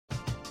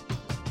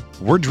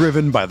We're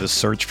driven by the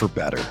search for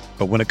better.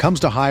 But when it comes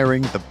to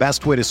hiring, the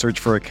best way to search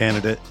for a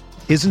candidate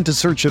isn't to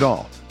search at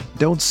all.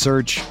 Don't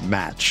search,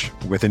 match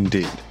with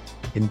Indeed.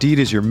 Indeed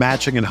is your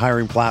matching and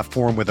hiring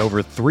platform with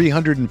over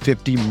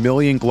 350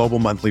 million global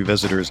monthly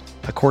visitors,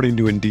 according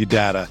to Indeed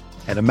data,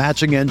 and a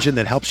matching engine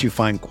that helps you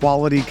find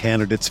quality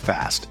candidates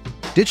fast.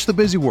 Ditch the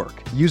busy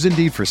work. Use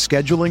Indeed for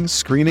scheduling,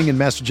 screening, and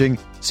messaging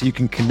so you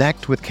can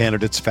connect with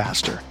candidates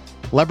faster.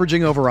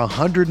 Leveraging over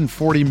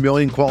 140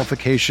 million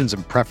qualifications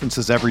and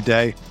preferences every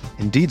day,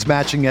 Indeed's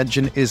matching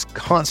engine is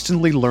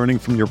constantly learning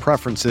from your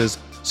preferences,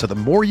 so the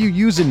more you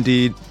use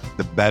Indeed,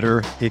 the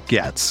better it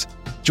gets.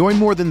 Join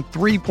more than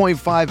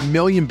 3.5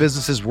 million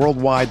businesses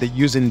worldwide that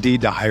use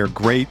Indeed to hire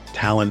great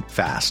talent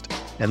fast.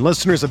 And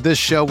listeners of this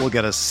show will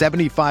get a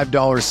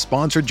 $75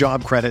 sponsored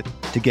job credit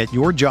to get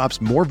your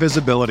jobs more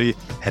visibility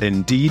at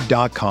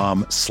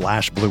Indeed.com/Blue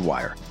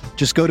Wire.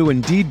 Just go to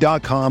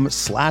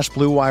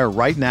Indeed.com/Blue Wire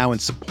right now and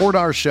support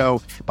our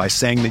show by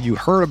saying that you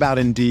heard about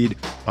Indeed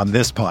on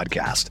this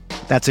podcast.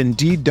 That's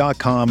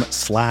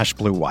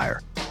Indeed.com/Blue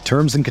Wire.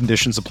 Terms and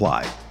conditions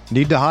apply.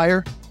 Need to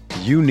hire?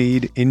 You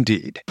need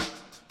Indeed.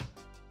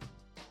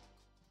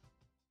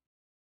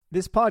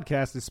 This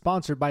podcast is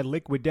sponsored by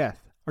Liquid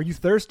Death. Are you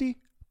thirsty?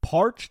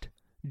 Parched?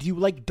 Do you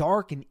like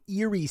dark and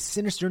eerie,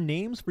 sinister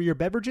names for your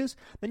beverages?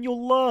 Then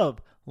you'll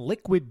love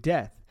Liquid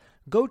Death.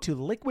 Go to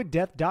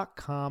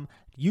liquiddeath.com,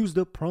 use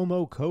the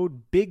promo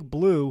code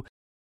BIGBLUE.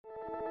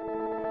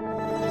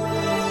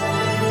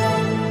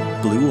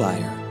 Blue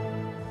Wire.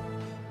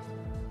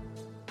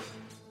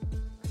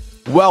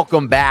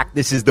 Welcome back.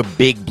 This is the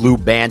Big Blue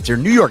Banter,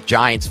 New York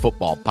Giants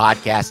football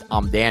podcast.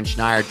 I'm Dan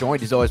Schneider,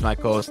 joined as always by my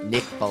co-host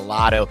Nick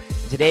Falato.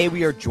 Today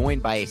we are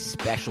joined by a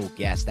special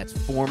guest. That's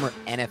former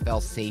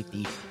NFL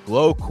safety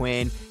Glo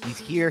Quinn. He's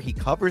here. He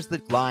covers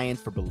the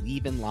Lions for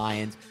Believe in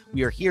Lions.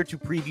 We are here to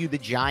preview the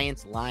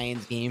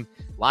Giants-Lions game.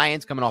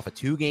 Lions coming off a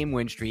 2-game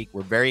win streak.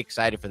 We're very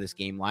excited for this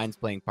game. Lions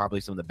playing probably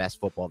some of the best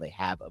football they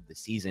have of the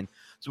season.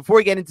 So before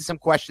we get into some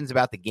questions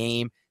about the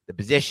game, the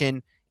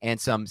position, and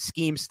some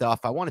scheme stuff,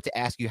 I wanted to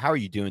ask you, how are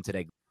you doing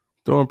today?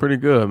 Doing pretty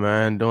good,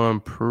 man.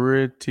 Doing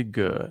pretty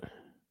good.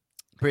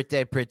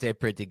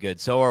 Pretty good.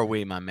 So are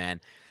we, my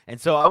man. And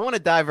so I want to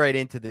dive right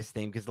into this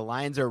thing because the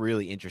Lions are a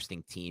really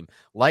interesting team.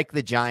 Like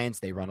the Giants,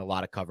 they run a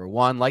lot of cover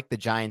one. Like the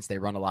Giants, they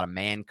run a lot of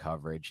man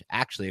coverage.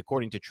 Actually,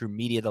 according to True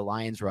Media, the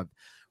Lions run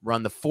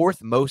the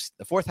fourth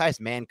highest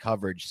man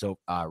coverage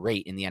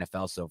rate in the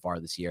NFL so far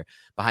this year,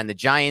 behind the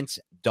Giants,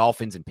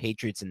 Dolphins, and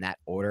Patriots in that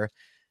order.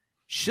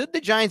 Should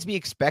the Giants be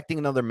expecting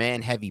another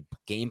man-heavy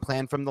game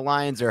plan from the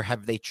Lions, or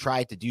have they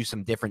tried to do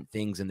some different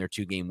things in their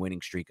 2-game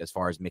winning streak as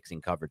far as mixing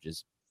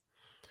coverages?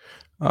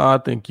 I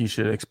think you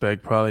should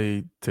expect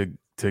probably to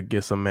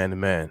get some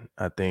man-to-man.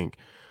 I think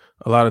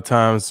a lot of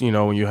times,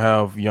 when you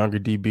have younger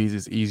DBs,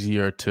 it's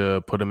easier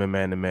to put them in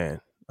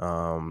man-to-man.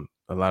 A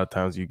lot of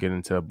times you get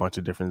into a bunch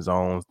of different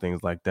zones,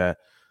 things like that.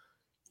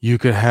 You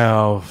could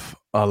have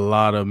a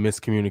lot of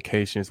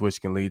miscommunications,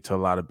 which can lead to a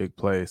lot of big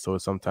plays. So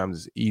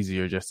sometimes it's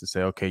easier just to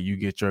say, okay, you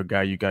get your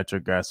guy, you got your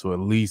guy. So at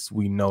least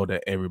we know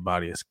that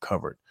everybody is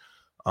covered.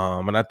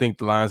 And I think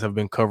the Lions have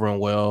been covering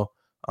well.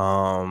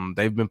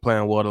 They've been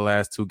playing well the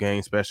last 2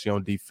 games, especially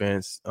on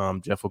defense.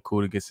 Jeff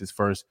Okudah gets his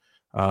first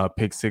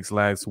pick 6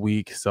 last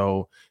week.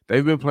 So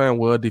they've been playing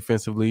well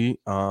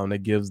defensively.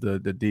 That gives the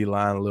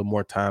D-line a little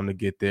more time to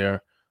get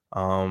there.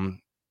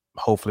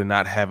 Hopefully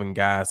not having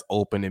guys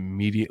open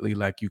immediately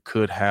like you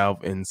could have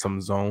in some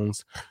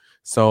zones.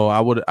 So I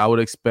would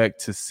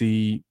expect to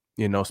see,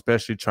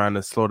 especially trying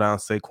to slow down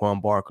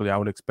Saquon Barkley, I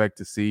would expect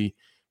to see,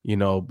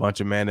 a bunch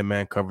of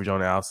man-to-man coverage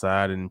on the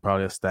outside and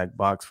probably a stacked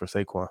box for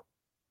Saquon.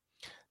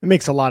 It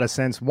makes a lot of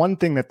sense. One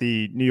thing that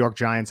the New York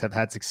Giants have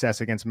had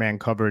success against man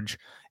coverage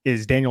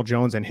is Daniel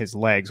Jones and his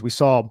legs. We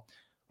saw,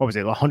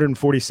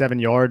 147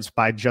 yards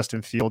by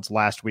Justin Fields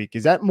last week.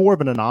 Is that more of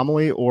an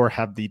anomaly, or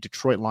have the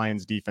Detroit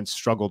Lions defense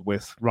struggled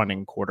with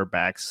running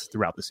quarterbacks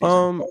throughout the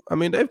season?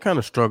 They've kind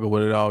of struggled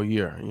with it all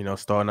year.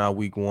 Starting out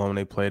week 1 when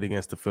they played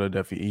against the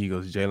Philadelphia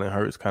Eagles, Jalen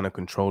Hurts kind of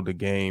controlled the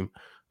game,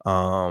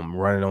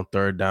 running on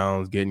third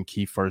downs, getting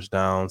key first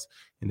downs.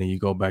 And then you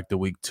go back to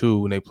week 2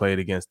 when they played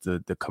against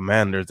the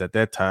Commanders. At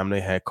that time,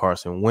 they had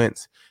Carson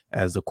Wentz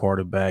as the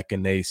quarterback,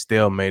 and they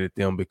stalemated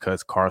them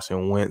because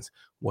Carson Wentz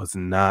was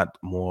not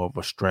more of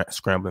a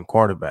scrambling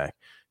quarterback.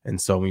 And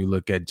so when you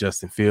look at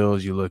Justin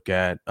Fields, you look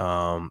at,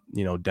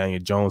 Daniel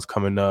Jones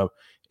coming up,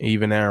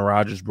 even Aaron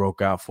Rodgers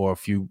broke out for a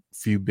few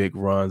big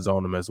runs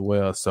on them as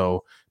well.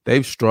 So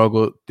they've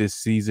struggled this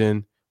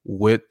season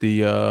with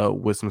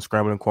some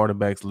scrambling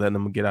quarterbacks, letting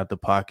them get out the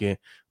pocket,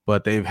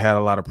 but they've had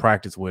a lot of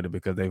practice with it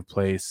because they've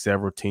played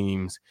several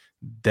teams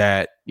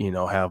that,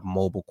 have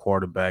mobile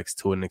quarterbacks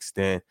to an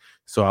extent.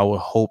 So I would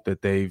hope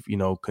that they've,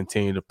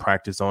 continued to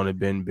practice on it,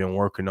 been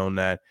working on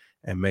that,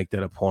 and make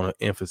that a point of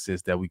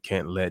emphasis that we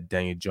can't let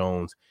Daniel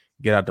Jones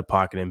get out the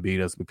pocket and beat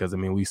us. Because,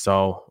 we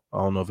saw, I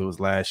don't know if it was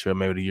last year,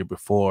 maybe the year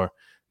before,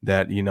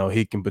 that,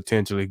 he can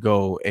potentially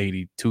go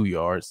 82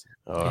 yards,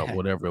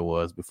 whatever it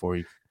was, before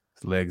he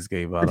His legs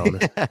gave out on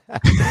him.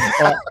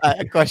 Well,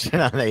 a question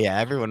on that. Yeah,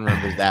 everyone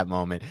remembers that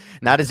moment.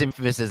 Not as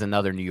infamous as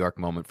another New York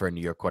moment for a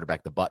New York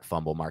quarterback, the butt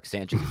fumble, Mark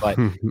Sanchez. But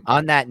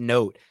on that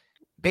note,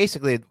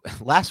 basically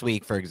last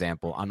week, for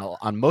example,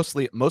 on most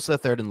of the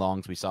third and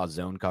longs, we saw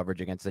zone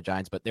coverage against the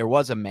Giants, but there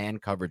was a man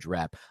coverage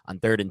rep on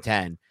 3rd and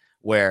 10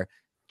 where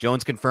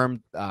Jones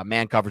confirmed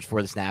man coverage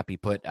for the snap. He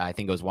put, I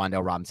think it was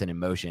Wan'Dale Robinson in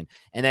motion.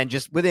 And then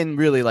just within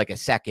really like a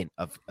second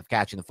of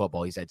catching the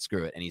football, he said,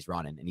 screw it. And he's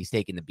running and he's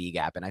taking the B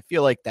gap. And I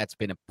feel like that's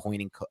been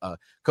a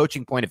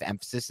coaching point of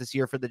emphasis this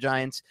year for the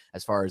Giants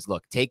as far as,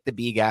 look, take the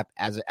B gap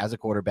as a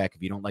quarterback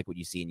if you don't like what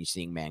you see and you're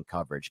seeing man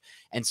coverage.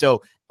 And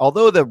so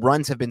although the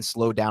runs have been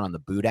slowed down on the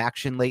boot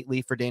action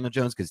lately for Daniel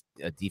Jones, because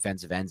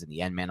defensive ends and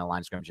the end man of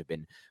line scrimmage have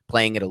been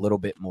playing it a little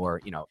bit more,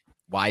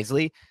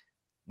 wisely,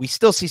 we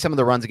still see some of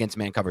the runs against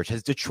man coverage.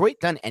 Has Detroit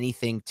done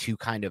anything to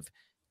kind of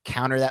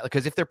counter that?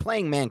 Because if they're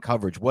playing man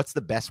coverage, what's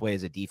the best way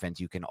as a defense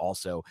you can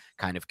also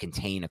kind of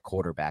contain a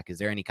quarterback? Is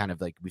there any kind of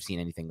like, we've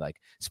seen anything like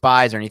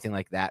spies or anything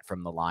like that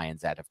from the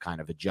Lions that have kind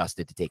of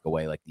adjusted to take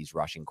away like these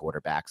rushing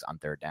quarterbacks on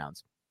third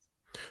downs?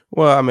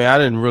 Well, I mean, I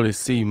didn't really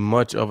see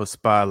much of a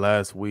spy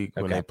last week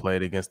when they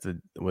played against the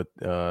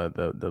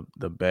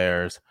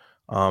Bears.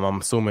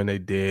 I'm assuming they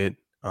did.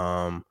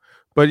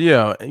 But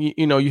yeah,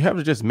 you have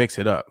to just mix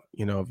it up.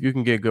 If you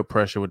can get good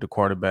pressure with the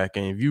quarterback,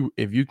 and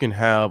if you can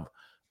have,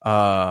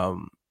 I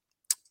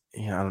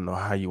don't know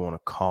how you want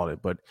to call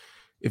it, but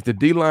if the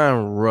D-line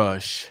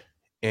rush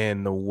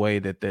in the way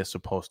that they're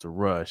supposed to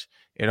rush,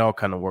 it all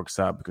kind of works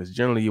out because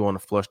generally you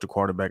want to flush the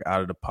quarterback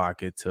out of the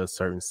pocket to a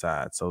certain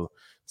side. So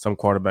some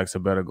quarterbacks are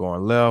better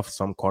going left,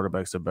 some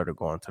quarterbacks are better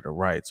going to the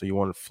right. So you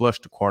want to flush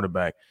the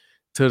quarterback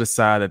to the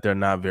side that they're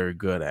not very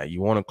good at.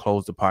 You want to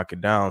close the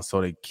pocket down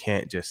so they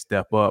can't just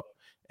step up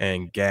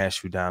and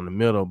gash you down the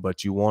middle,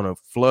 but you want to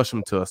flush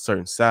them to a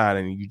certain side,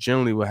 and you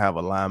generally will have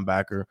a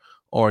linebacker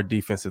or a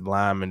defensive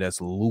lineman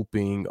that's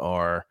looping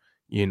or,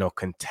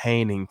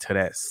 containing to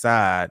that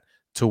side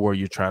to where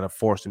you're trying to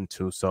force them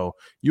to. So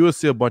you will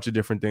see a bunch of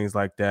different things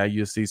like that.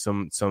 You'll see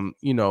some,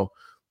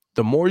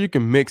 the more you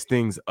can mix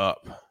things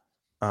up,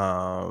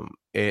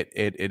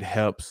 it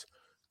helps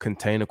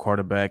contain a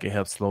quarterback. It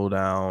helps slow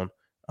down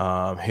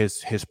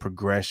his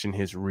progression,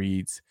 his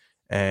reads.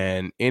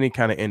 And any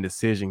kind of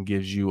indecision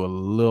gives you a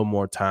little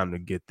more time to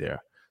get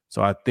there.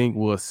 So I think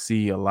we'll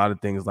see a lot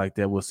of things like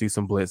that. We'll see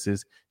some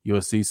blitzes.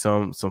 You'll see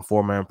some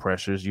four-man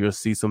pressures. You'll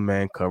see some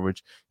man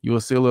coverage. You will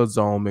see a little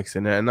zone mix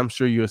in there. And I'm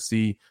sure you'll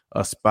see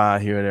a spy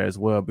here or there as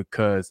well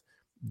because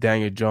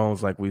Daniel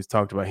Jones, like we've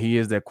talked about, he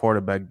is that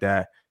quarterback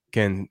that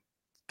can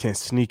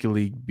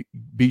sneakily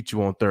beat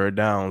you on third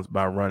downs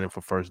by running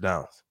for first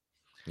downs.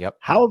 Yep.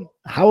 How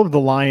have the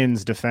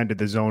Lions defended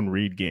the zone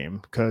read game?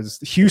 Because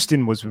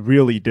Houston was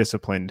really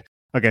disciplined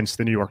against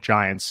the New York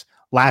Giants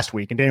last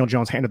week, and Daniel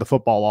Jones handed the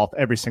football off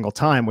every single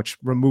time, which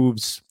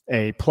removes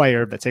a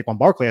player that Saquon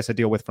Barkley has to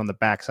deal with from the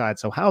backside.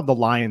 So how have the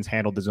Lions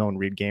handled the zone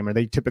read game? Are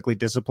they typically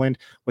disciplined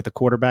with the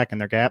quarterback and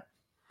their gap?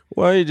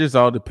 Well, it just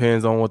all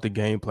depends on what the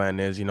game plan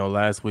is.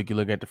 Last week you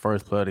look at the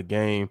first play of the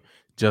game,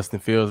 Justin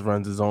Fields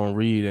runs his own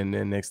read, and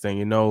then next thing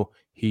you know,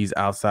 he's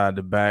outside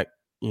the back.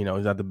 He's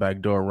out the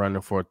back door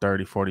running for a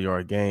 30,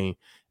 40-yard gain.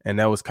 And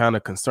that was kind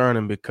of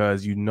concerning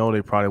because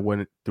they probably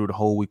went through the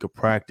whole week of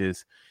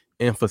practice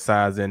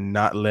emphasizing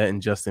not letting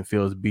Justin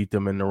Fields beat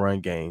them in the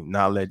run game,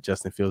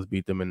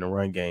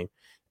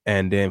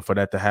 And then for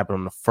that to happen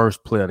on the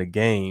first play of the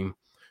game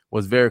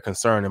was very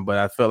concerning. But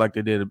I felt like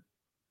they did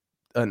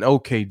an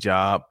okay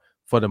job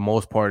for the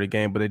most part of the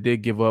game, but they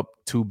did give up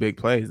two big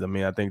plays. I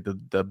mean, I think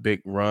the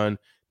big run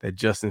that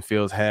Justin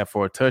Fields had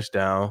for a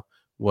touchdown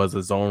was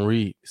a zone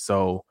read.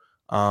 So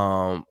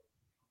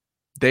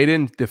they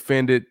didn't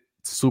defend it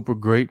super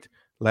great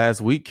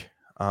last week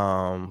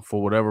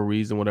for whatever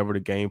reason, whatever the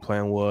game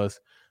plan was.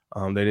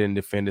 They didn't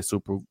defend it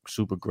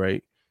super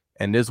great.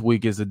 And this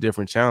week is a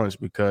different challenge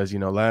because,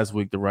 last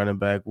week the running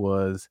back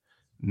was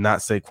not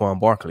Saquon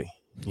Barkley.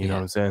 You know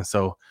what I'm saying?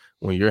 So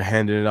when you're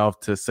handing it off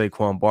to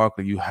Saquon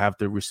Barkley, you have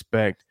to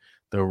respect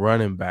the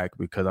running back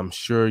because I'm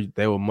sure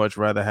they would much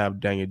rather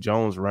have Daniel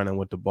Jones running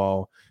with the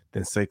ball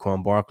than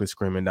Saquon Barkley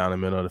screaming down the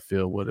middle of the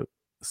field with it.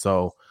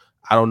 So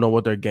I don't know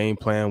what their game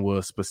plan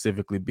will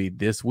specifically be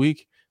this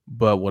week,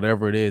 but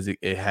whatever it is,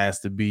 it has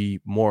to be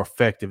more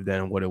effective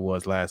than what it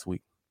was last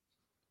week.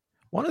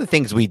 One of the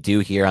things we do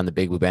here on the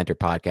Big Blue Banter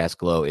podcast,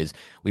 Glow, is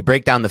we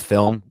break down the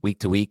film week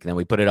to week, and then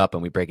we put it up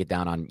and we break it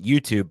down on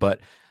YouTube. But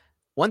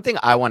one thing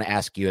I want to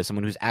ask you as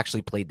someone who's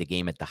actually played the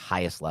game at the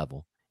highest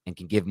level and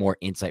can give more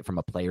insight from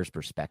a player's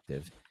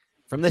perspective,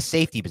 from the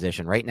safety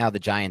position, right now the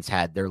Giants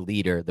had their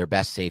leader, their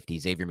best safety,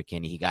 Xavier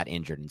McKinney. He got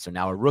injured, and so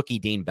now a rookie,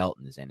 Dane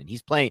Belton, is in, and he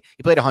played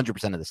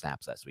 100% of the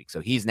snaps last week, so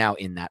he's now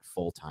in that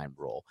full-time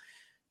role.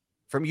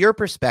 From your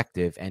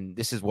perspective, and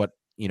this is what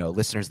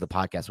listeners of the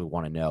podcast would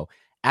want to know,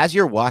 as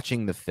you're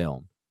watching the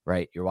film,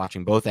 right? You're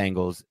watching both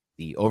angles,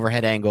 the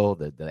overhead angle,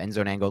 the end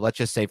zone angle. Let's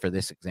just say for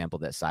this example,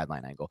 that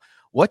sideline angle.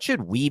 What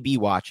should we be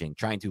watching,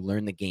 trying to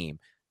learn the game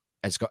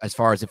as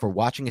far as if we're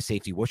watching a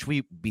safety, what should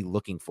we be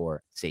looking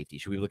for safety?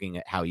 Should we be looking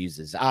at how he uses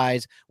his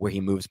eyes, where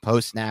he moves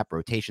post snap,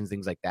 rotations,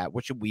 things like that?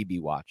 What should we be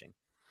watching?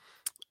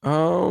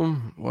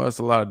 Well, it's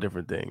a lot of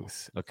different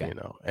things. Okay.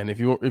 And if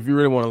you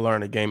really want to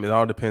learn a game, it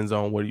all depends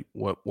on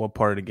what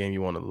part of the game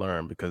you want to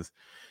learn, because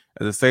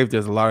as a safety,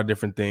 there's a lot of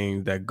different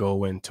things that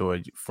go into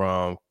it,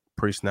 from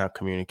pre-snap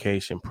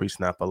communication,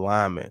 pre-snap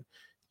alignment,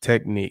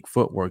 technique,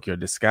 footwork, your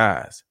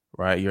disguise,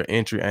 right? Your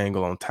entry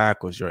angle on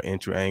tackles, your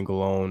entry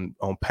angle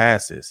on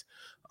passes,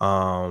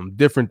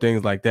 different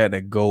things like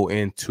that go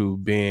into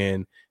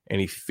being an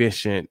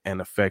efficient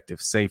and effective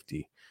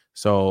safety.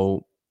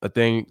 So the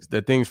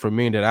things for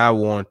me that I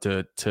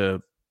wanted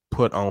to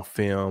put on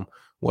film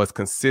was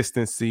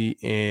consistency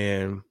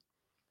in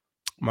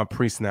my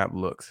pre-snap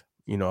looks.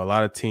 A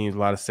lot of teams, a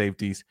lot of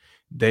safeties,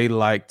 they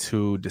like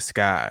to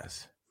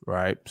disguise,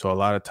 right? So a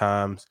lot of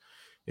times,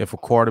 if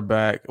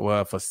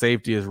a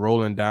safety is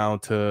rolling down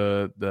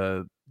to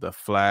the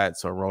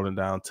flats or rolling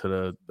down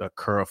to the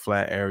curl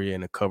flat area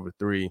in the cover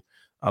 3,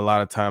 a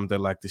lot of times they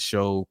like to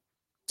show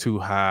too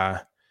high,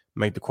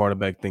 make the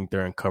quarterback think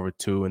they're in cover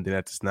 2, and then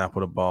at the snap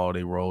of the ball,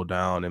 they roll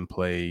down and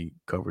play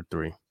cover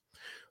 3.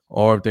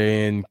 Or if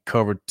they're in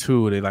cover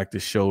 2, they like to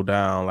show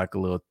down like a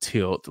little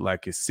tilt,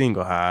 like it's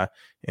single high,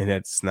 and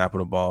at the snap of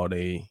the ball,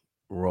 they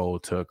roll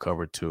to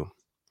cover 2.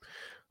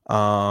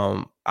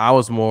 I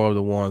was more of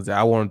the ones that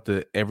I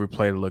wanted every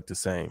play to look the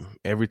same.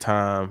 Every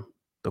time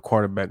the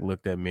quarterback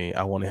looked at me,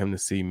 I wanted him to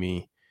see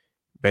me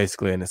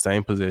basically in the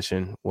same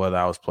position, whether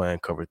I was playing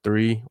cover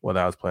 3, whether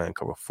I was playing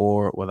cover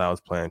 4, whether I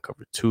was playing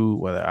cover 2,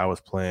 whether I was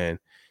playing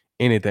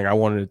anything. I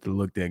wanted it to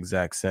look the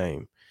exact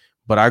same.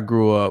 But I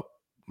grew up,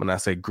 when I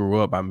say grew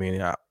up, I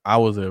mean I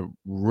was a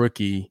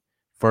rookie,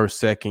 first,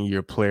 second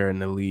year player in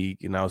the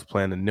league, and I was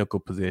playing the nickel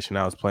position.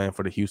 I was playing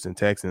for the Houston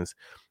Texans,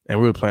 and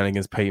we were playing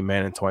against Peyton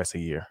Manning twice a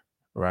year,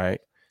 right?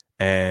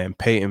 And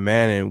Peyton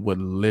Manning would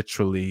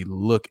literally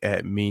look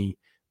at me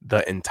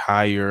the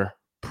entire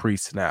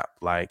pre-snap.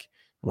 Like,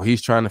 when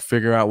he's trying to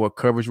figure out what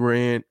coverage we're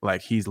in,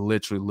 like, he's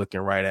literally looking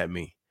right at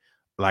me.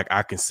 Like,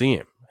 I can see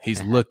him.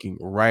 He's looking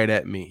right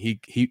at me.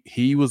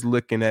 He was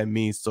looking at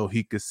me so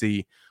he could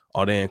see,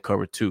 are they in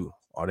cover 2?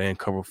 Are they in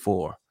cover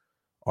 4?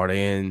 Are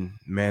they in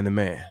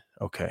man-to-man?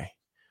 Okay.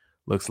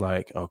 Looks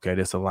like, okay,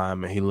 this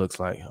alignment, he looks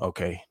like,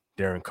 okay,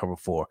 they're in cover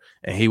 4.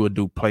 And he would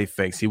do play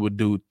fakes. He would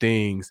do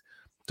things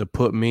to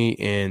put me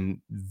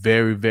in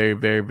very, very,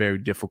 very, very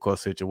difficult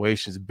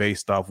situations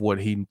based off what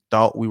he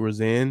thought we was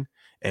in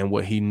and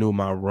what he knew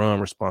my run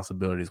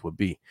responsibilities would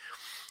be.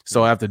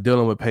 So after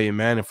dealing with Peyton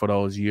Manning for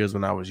those years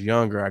when I was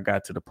younger, I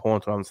got to the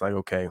point where I was like,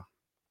 okay,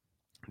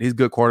 these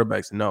good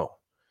quarterbacks know.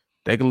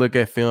 They can look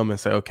at film and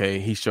say, okay,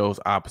 he shows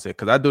opposite.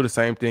 Because I do the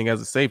same thing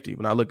as a safety.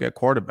 When I look at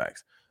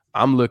quarterbacks,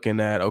 I'm looking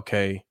at,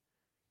 okay,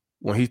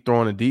 when he's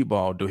throwing a deep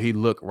ball, do he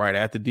look right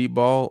at the deep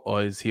ball,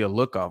 or is he a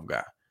look-off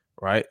guy,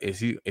 right? Is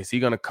he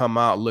going to come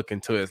out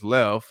looking to his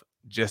left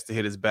just to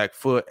hit his back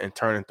foot and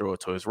turn and throw it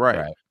to his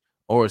right?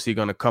 Or is he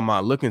going to come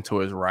out looking to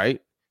his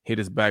right, hit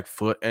his back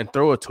foot, and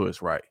throw it to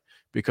his right?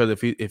 Because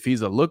if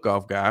he's a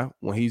look-off guy,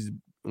 when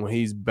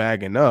he's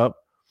bagging up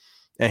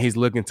and he's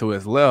looking to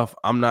his left,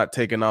 I'm not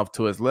taking off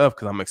to his left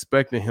because I'm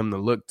expecting him to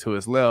look to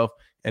his left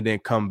and then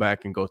come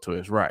back and go to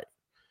his right.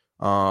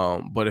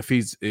 But if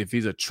he's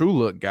a true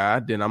look guy,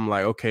 then I'm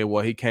like, okay,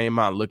 well, he came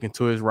out looking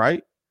to his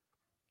right.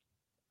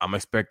 I'm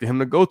expecting him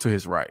to go to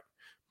his right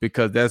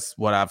because that's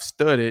what I've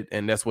studied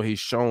and that's what he's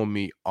shown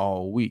me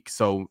all week.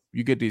 So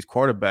you get these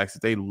quarterbacks,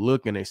 they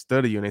look and they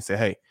study you and they say,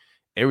 hey,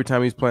 every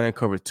time he's playing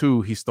cover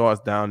 2, he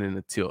starts down in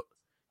the tilt.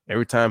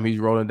 Every time he's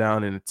rolling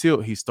down in the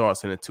tilt, he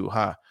starts in the too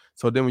high.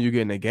 So then when you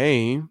get in a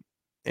game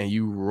and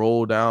you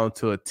roll down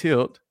to a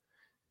tilt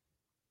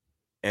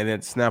and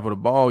then snap of the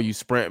ball, you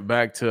sprint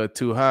back to a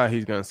too high,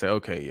 he's going to say,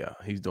 okay, yeah,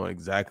 he's doing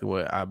exactly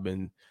what I've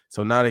been.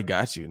 So now they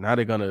got you. Now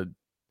they're going to,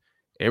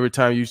 every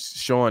time you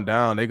showing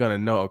down, they're going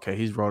to know, okay,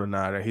 he's rolling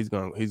out there. He's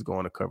going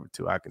to cover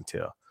 2. I can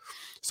tell.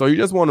 So you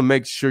just want to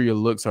make sure your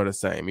looks are the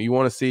same. You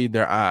want to see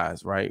their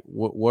eyes, right?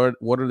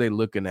 What are they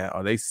looking at?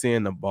 Are they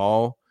seeing the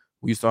ball?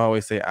 We used to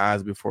always say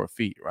eyes before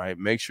feet, right?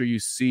 Make sure you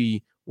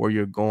see where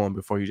you're going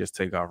before you just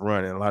take off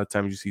running. A lot of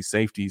times you see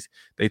safeties,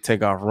 they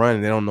take off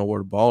running. They don't know where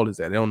the ball is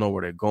at. They don't know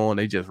where they're going.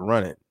 They just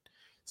run it.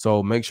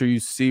 So make sure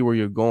you see where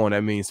you're going.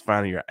 That means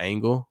finding your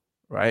angle,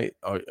 right?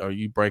 Are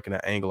you breaking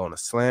an angle on a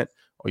slant?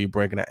 Are you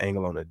breaking an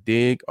angle on a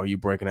dig? Are you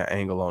breaking an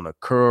angle on a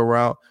curl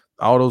route?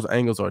 All those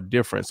angles are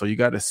different. So you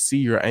got to see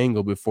your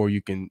angle before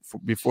you can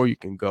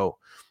go.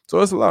 So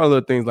it's a lot of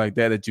little things like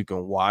that you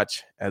can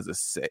watch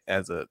as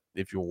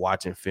if you're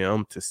watching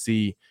film to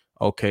see,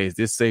 okay, is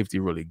this safety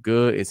really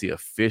good? Is he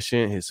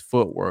efficient? His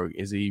footwork,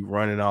 is he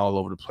running all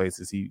over the place?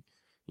 Is he,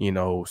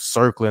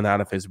 circling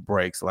out of his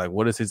breaks? Like,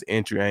 what is his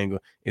entry angle?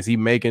 Is he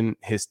making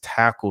his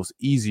tackles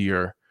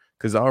easier?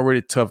 Because it's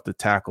already tough to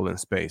tackle in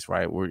space,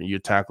 right? Where you're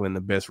tackling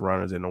the best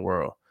runners in the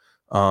world.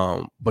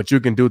 But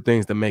you can do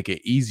things to make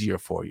it easier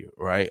for you,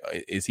 right?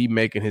 Is he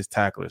making his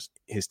tackles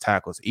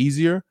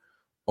easier,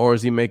 Or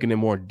is he making it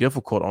more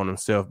difficult on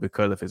himself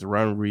because of his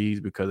run reads,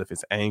 because of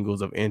his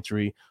angles of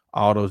entry,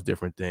 all those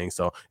different things?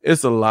 So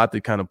it's a lot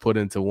to kind of put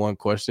into one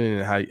question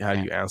and how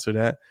you answer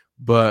that.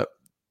 But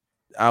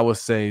I would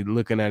say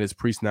looking at his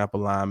pre-snap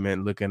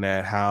alignment, looking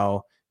at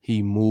how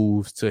he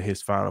moves to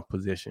his final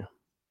position.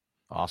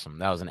 Awesome.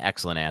 That was an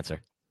excellent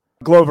answer.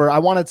 Glover, I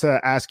wanted to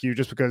ask you,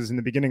 just because in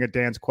the beginning of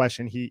Dan's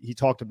question, he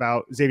talked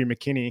about Xavier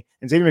McKinney.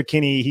 And Xavier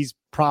McKinney, he's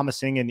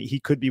promising, and he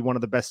could be one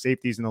of the best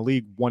safeties in the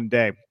league one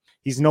day.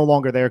 He's no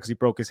longer there because he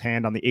broke his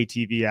hand on the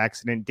ATV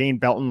accident. Dane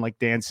Belton, like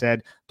Dan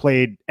said,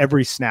 played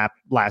every snap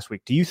last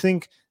week. Do you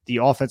think the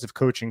offensive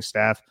coaching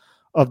staff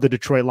of the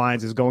Detroit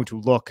Lions is going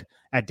to look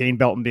at Dane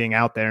Belton being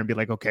out there and be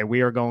like, okay, we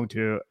are going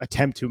to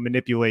attempt to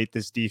manipulate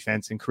this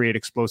defense and create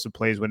explosive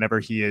plays whenever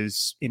he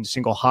is in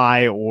single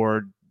high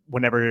or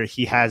whenever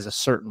he has a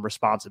certain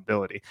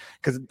responsibility?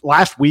 Because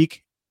last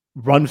week,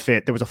 run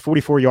fit, there was a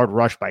 44-yard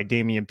rush by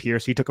Dameon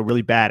Pierce. He took a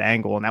really bad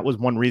angle, and that was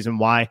one reason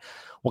why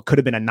what could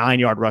have been a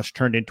 9-yard rush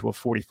turned into a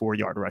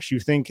 44-yard rush. You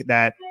think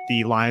that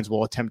the Lions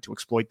will attempt to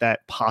exploit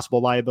that possible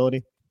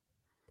liability?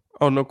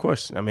 Oh, no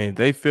question. I mean, if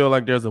they feel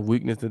like there's a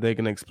weakness that they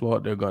can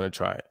exploit, they're going to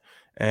try it.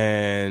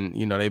 And,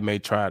 they may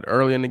try it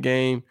early in the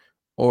game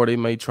or they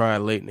may try it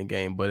late in the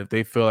game. But if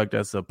they feel like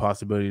that's a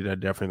possibility, they're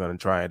definitely going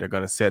to try it. They're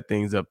going to set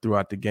things up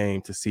throughout the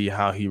game to see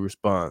how he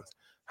responds,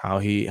 how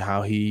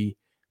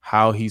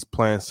he's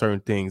playing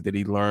certain things that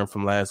he learned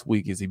from last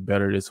week. Is he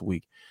better this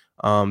week?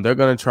 They're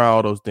going to try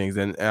all those things,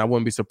 and I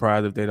wouldn't be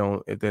surprised if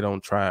they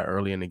don't try it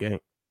early in the game.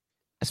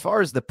 As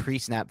far as the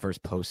pre-snap versus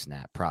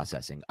post-snap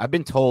processing, I've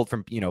been told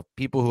from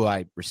people who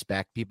I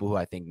respect, people who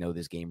I think know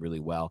this game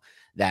really well,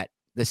 that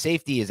the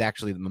safety is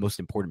actually the most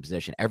important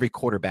position. Every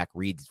quarterback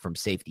reads from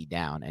safety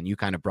down, and you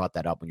kind of brought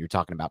that up when you're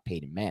talking about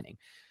Peyton Manning.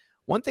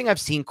 One thing I've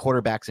seen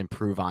quarterbacks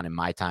improve on in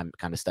my time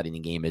kind of studying the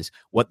game is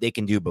what they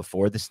can do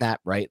before the snap,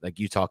 right? Like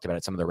you talked about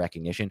it, some of the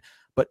recognition,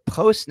 but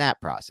post-snap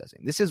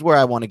processing. This is where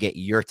I want to get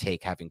your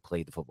take, having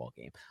played the football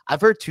game.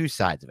 I've heard two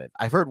sides of it.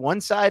 I've heard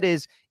one side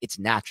is it's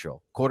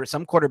natural.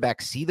 Some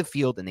quarterbacks see the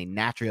field and they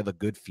naturally have a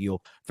good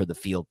feel for the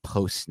field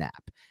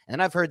post-snap. And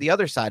then I've heard the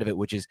other side of it,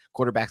 which is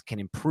quarterbacks can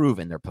improve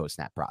in their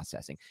post-snap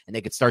processing and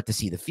they could start to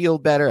see the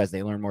field better as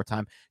they learn more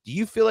time. Do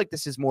you feel like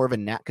this is more of a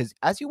because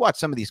as you watch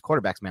some of these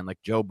quarterbacks, man,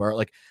 like Joe Burrow,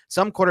 like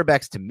some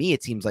quarterbacks, to me,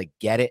 it seems like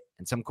get it,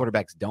 and some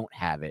quarterbacks don't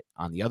have it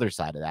on the other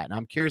side of that. And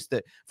I'm curious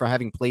for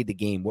having played the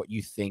game, what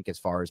you think as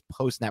far as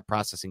post-snap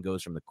processing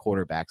goes from the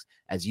quarterbacks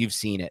as you've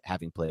seen it,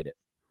 having played it.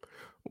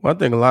 Well, I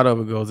think a lot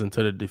of it goes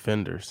into the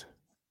defenders.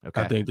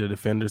 Okay. I think the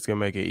defenders can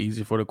make it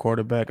easy for the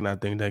quarterback, and I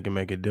think they can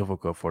make it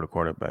difficult for the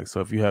quarterback.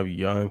 So if you have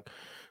young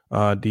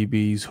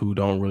DBs who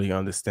don't really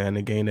understand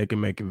the game, they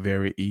can make it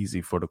very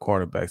easy for the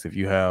quarterbacks. If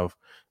you have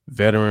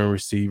veteran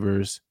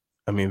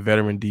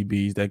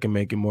DBs, that can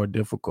make it more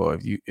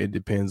difficult. It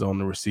depends on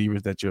the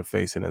receivers that you're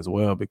facing as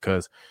well,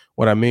 because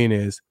what I mean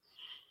is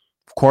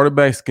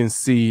quarterbacks can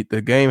see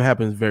the game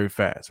happens very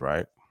fast,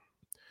 right?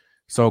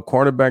 So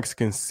quarterbacks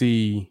can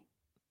see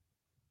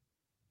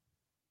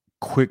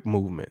quick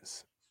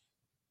movements,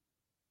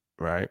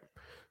 right?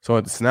 So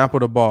at the snap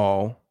of the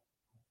ball,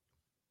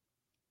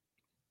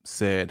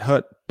 said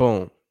hut,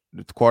 boom,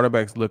 the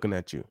quarterback's looking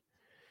at you.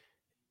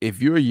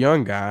 If you're a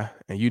young guy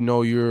and you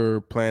know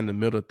you're playing the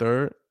middle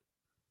third,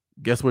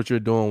 guess what you're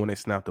doing when they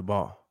snap the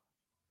ball?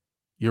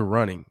 You're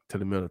running to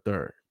the middle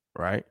third,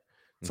 right?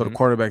 So the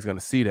quarterback's going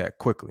to see that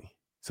quickly.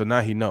 So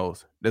now he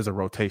knows there's a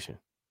rotation,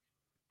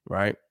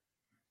 right?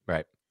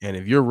 Right. And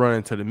if you're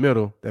running to the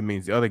middle, that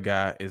means the other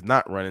guy is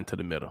not running to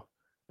the middle,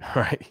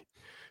 right?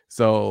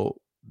 So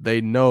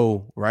they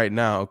know right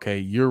now, okay,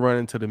 you're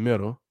running to the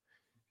middle.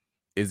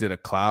 Is it a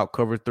cloud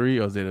cover 3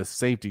 or is it a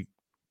safety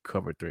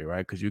cover 3,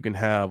 right? Because you can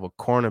have a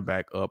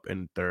cornerback up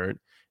in the third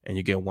and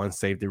you get one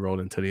safety roll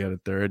into the other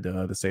third, the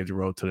other safety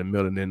roll to the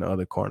middle, and then the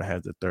other corner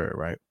has the third,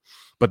 right?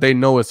 But they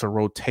know it's a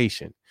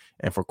rotation.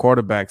 And for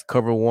quarterbacks,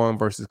 cover 1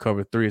 versus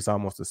cover 3, it's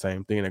almost the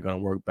same thing. They're going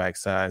to work back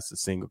sides to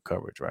single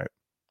coverage, right?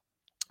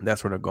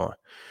 That's where they're going.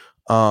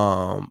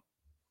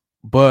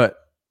 But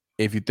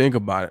if you think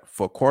about it,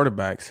 for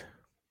quarterbacks,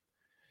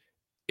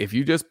 if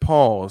you just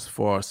pause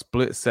for a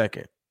split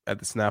second at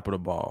the snap of the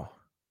ball,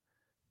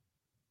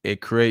 it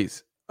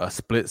creates a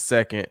split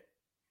second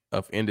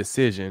of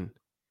indecision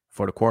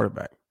for the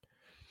quarterback.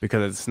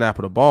 Because at the snap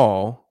of the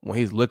ball, when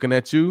he's looking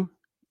at you,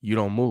 you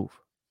don't move.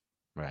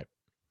 Right.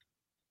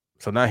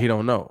 So now he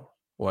don't know.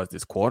 Well, is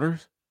this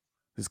quarters?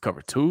 This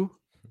cover 2?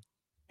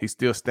 He's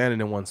still standing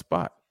in one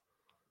spot.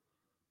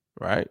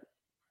 Right?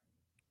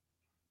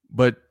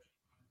 But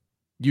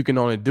you can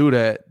only do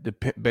that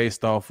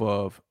based off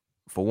of,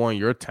 for one,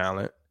 your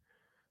talent.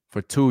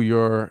 For 2,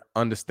 your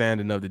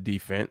understanding of the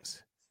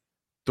defense.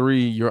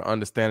 3, your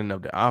understanding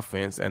of the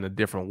offense and the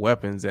different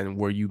weapons and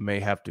where you may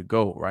have to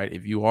go, right?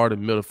 If you are the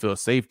middle field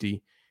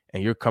safety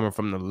and you're coming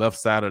from the left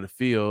side of the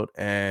field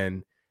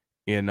and,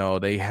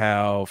 they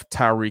have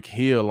Tyreek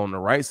Hill on the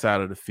right side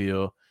of the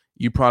field,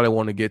 you probably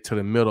want to get to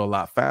the middle a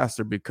lot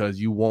faster because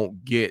you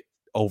won't get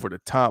over the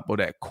top of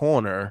that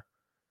corner,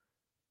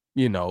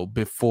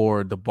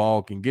 before the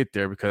ball can get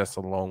there because that's a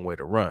long way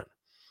to run.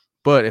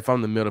 But if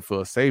I'm the middle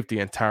field safety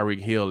and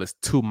Tyreek Hill is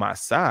to my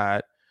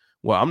side,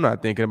 well, I'm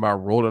not thinking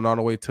about rolling all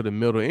the way to the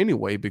middle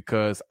anyway,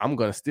 because I'm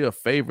going to still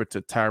favor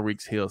to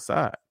Tyreek Hill's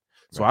side.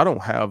 So I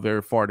don't have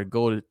very far to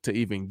go to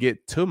even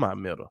get to my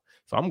middle.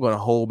 So I'm going to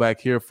hold back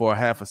here for a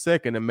half a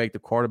second and make the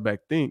quarterback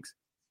thinks,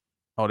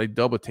 oh, they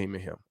double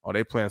teaming him. Oh,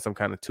 they playing some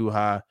kind of too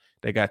high.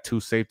 They got two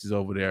safeties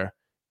over there.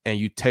 And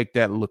you take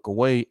that look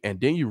away,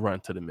 and then you run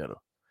to the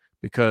middle.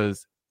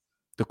 Because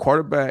the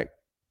quarterback,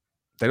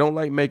 they don't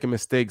like making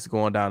mistakes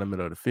going down the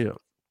middle of the field.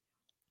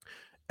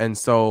 And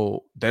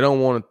so they don't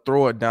want to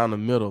throw it down the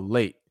middle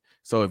late.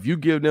 So if you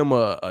give them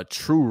a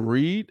true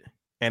read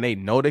and they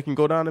know they can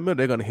go down the middle,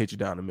 they're going to hit you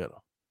down the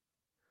middle.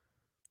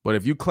 But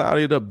if you cloud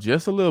it up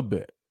just a little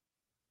bit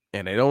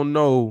and they don't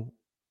know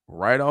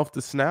right off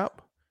the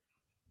snap,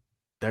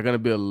 they're going to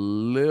be a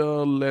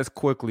little less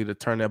quickly to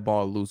turn that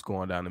ball loose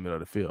going down the middle of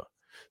the field.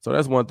 So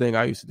that's one thing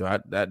I used to do.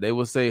 That they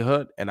would say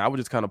hut, and I would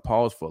just kind of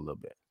pause for a little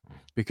bit.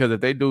 Because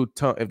if they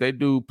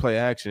do play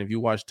action, if you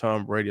watch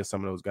Tom Brady or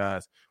some of those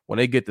guys, when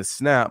they get the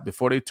snap,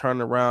 before they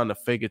turn around to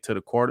fake it to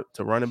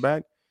the running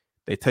back,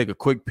 they take a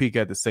quick peek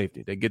at the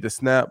safety. They get the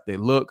snap, they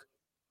look,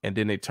 and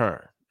then they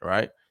turn,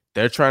 right?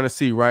 They're trying to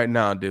see right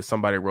now, did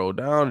somebody roll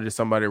down or did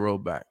somebody roll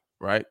back,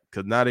 right?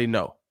 Because now they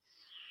know.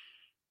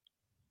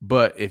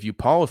 But if you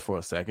pause for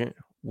a second,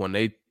 when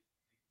they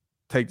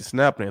take the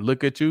snap and they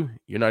look at you,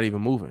 you're not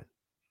even moving.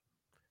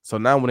 So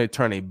now when they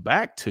turn their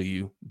back to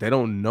you, they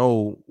don't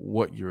know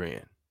what you're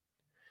in.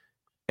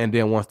 And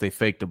then once they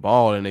fake the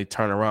ball and they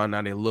turn around,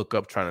 now they look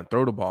up trying to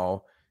throw the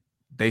ball.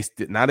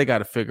 Now they got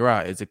to figure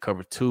out, is it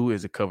cover 2?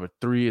 Is it cover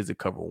 3? Is it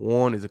cover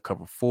 1? Is it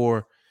cover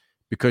 4?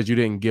 Because you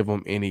didn't give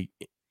them any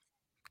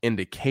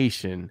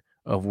indication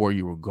of where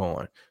you were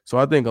going. So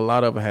I think a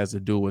lot of it has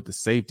to do with the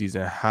safeties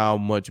and how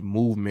much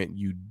movement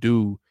you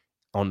do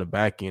on the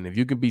back end. If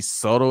you can be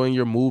subtle in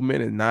your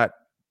movement and not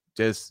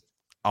just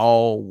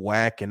all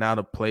whack and out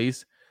of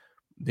place,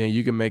 then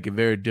you can make it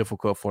very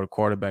difficult for the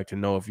quarterback to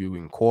know if you're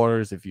in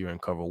quarters, if you're in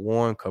cover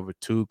 1, cover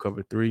 2,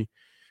 cover 3.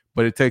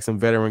 But it takes some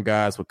veteran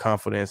guys with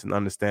confidence and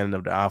understanding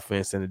of the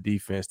offense and the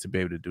defense to be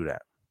able to do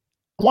that.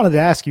 I wanted to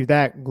ask you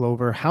that,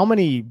 Glover. How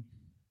many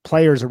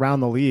players around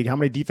the league, how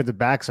many defensive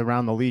backs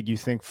around the league you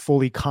think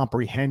fully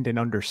comprehend and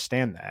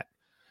understand that?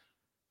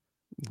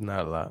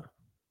 Not a lot.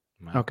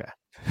 Okay.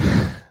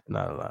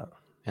 Not a lot.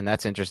 And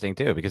that's interesting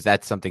too, because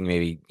that's something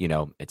maybe,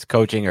 it's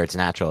coaching or it's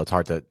natural. It's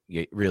hard to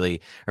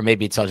really, or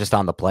maybe it's just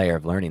on the player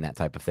of learning that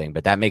type of thing.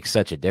 But that makes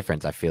such a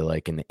difference, I feel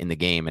like, in the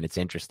game, and it's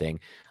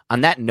interesting.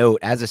 On that note,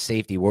 as a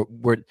safety,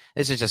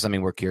 this is just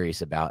something we're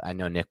curious about. I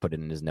know Nick put it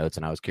in his notes,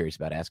 and I was curious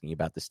about asking you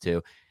about this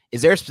too.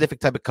 Is there a specific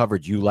type of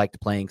coverage you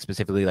liked playing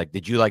specifically? Like,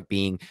 did you like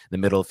being the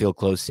middle of field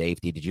close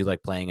safety? Did you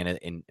like playing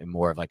in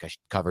more of like a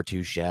cover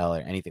 2 shell or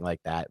anything like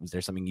that? Was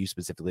there something you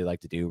specifically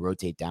like to do?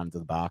 Rotate down into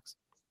the box?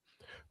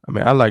 I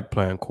mean, I like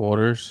playing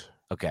quarters.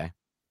 Okay.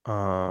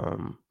 I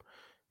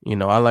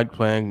like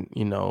playing,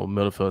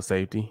 middle field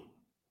safety.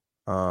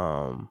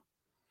 And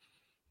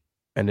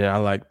then I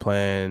didn't like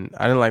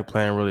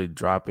playing really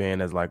drop in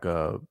as like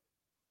a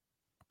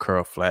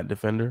curl flat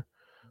defender,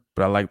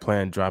 but I like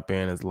playing drop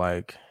in as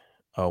like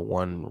a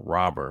one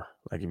robber.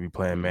 Like if you're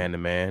playing man to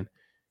man,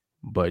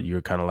 but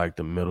you're kind of like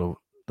the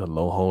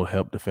low hold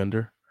help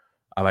defender.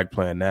 I like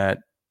playing that.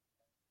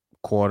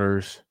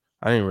 Quarters.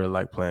 I didn't really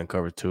like playing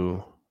cover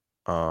 2.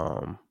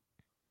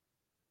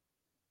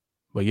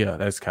 But yeah,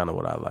 that's kind of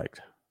what I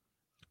liked.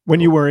 When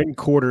you were in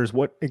quarters,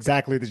 what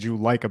exactly did you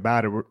like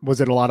about it?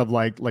 Was it a lot of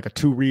like a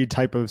 2-read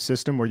type of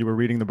system where you were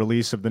reading the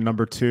release of the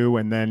number 2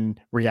 and then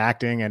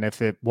reacting? And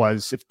if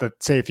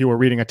you were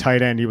reading a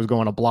tight end, he was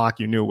going to block,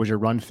 you knew it was your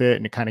run fit,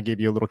 and it kind of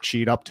gave you a little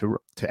cheat up to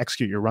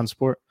execute your run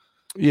sport?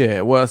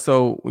 Yeah, well,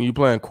 so when you're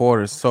playing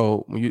quarters,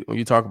 so when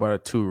you talk about a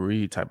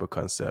 2-read type of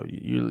concept,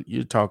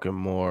 you're talking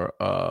more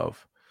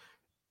of,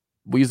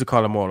 we used to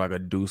call it more like a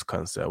deuce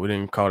concept. We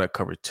didn't call that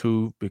cover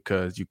 2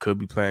 because you could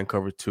be playing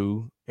cover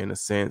 2 in a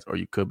sense, or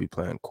you could be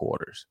playing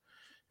quarters.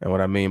 And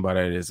what I mean by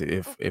that is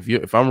if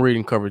I'm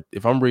reading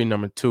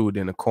number 2,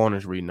 then the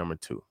corner's reading number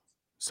 2.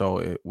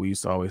 So we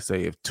used to always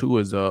say if 2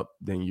 is up,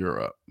 then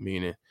you're up.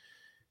 Meaning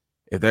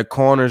if that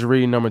corner's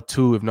reading number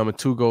 2, if number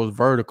 2 goes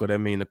vertical, that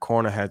means the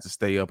corner has to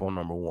stay up on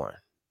number 1,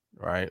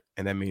 right?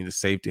 And that means the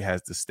safety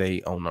has to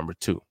stay on number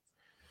 2.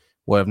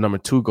 Well, if number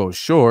 2 goes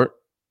short,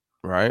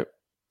 right,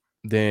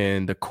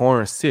 then the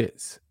corner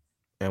sits.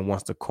 And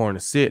once the corner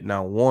sit,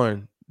 now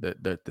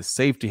the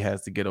safety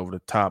has to get over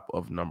the top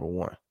of number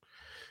 1.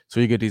 So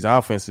you get these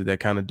offenses that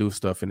kind of do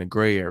stuff in the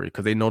gray area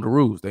because they know the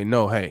rules. They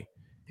know, hey,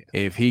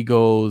 if he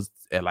goes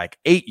at like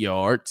 8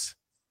 yards,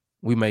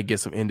 we may get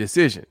some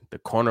indecision. The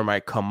corner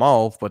might come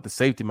off, but the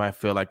safety might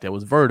feel like that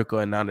was vertical,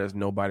 and now there's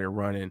nobody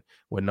running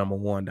with number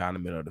 1 down the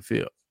middle of the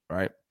field,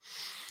 right?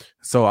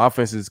 So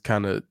offenses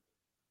kind of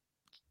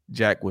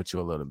jack with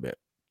you a little bit.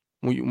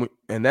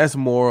 And that's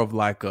more of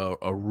like a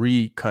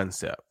read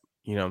concept.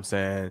 You know what I'm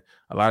saying?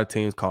 A lot of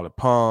teams call it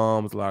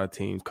palms. A lot of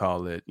teams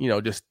call it,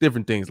 just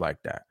different things like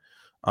that.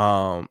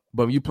 But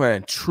when you're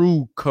playing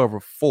true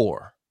cover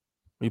 4,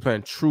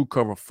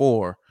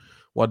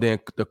 well, then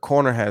the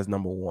corner has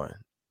number 1.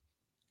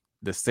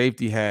 the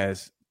safety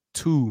has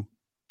 2-1,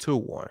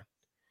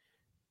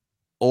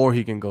 or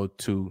he can go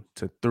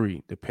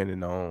 2-3,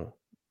 depending on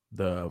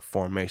the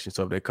formation.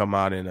 So if they come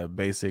out in a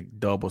basic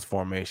doubles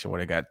formation where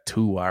they got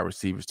 2 wide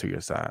receivers to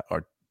your side,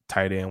 or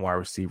tight end, wide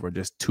receiver, or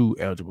just 2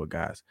 eligible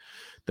guys,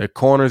 the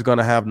corner is going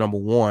to have number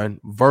 1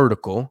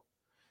 vertical,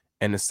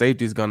 and the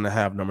safety is going to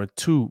have number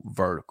 2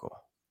 vertical,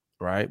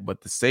 right?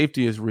 But the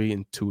safety is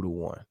reading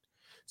 2-1.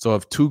 So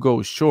if 2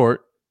 goes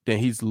short, then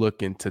he's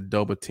looking to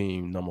double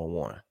team number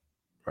 1,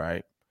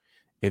 right?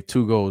 If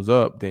 2 goes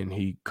up, then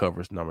he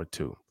covers number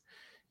 2.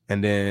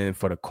 And then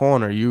for the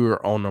corner,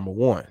 you're on number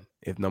 1.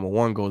 If number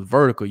 1 goes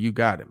vertical, you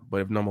got him.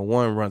 But if number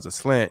 1 runs a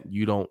slant,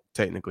 you don't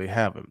technically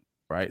have him,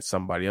 right?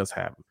 Somebody else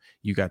have him.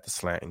 You got the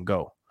slant and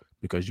go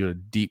because you're a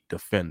deep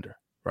defender,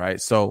 right?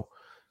 So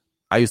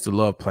I used to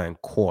love playing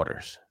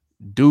quarters.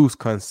 Deuce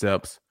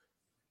concepts,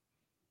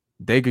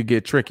 they could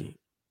get tricky.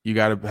 You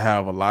got to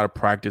have a lot of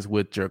practice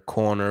with your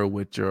corner,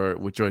 with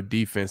your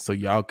defense, so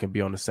y'all can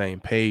be on the same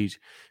page.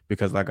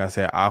 Because, like I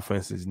said,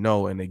 offenses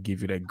know, and they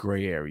give you that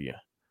gray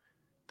area.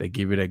 They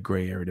give you that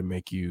gray area to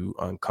make you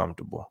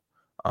uncomfortable.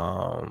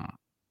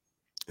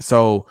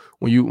 So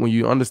when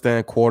you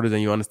understand quarters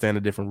and you understand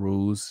the different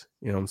rules,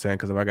 you know what I'm saying?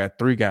 Because if I got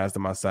 3 guys to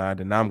my side,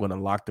 then I'm going to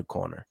lock the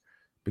corner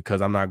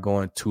because I'm not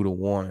going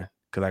 2-1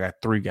 because I got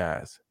 3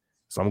 guys.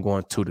 So I'm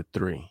going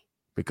 2-3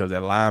 because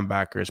that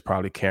linebacker is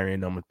probably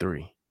carrying number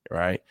 3,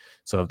 right?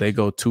 So if they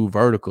go 2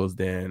 verticals,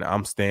 then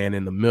I'm staying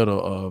in the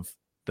middle of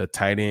the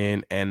tight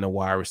end and the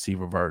wide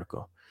receiver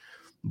vertical.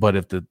 But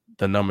if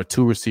the number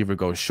 2 receiver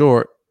goes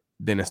short,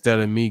 then instead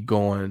of me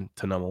going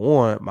to number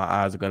 1, my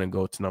eyes are going to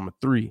go to number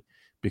 3,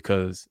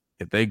 because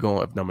if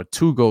number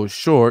 2 goes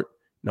short,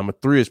 number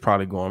 3 is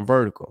probably going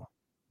vertical,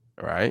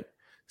 right?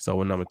 So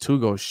when number 2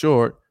 goes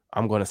short,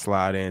 I'm going to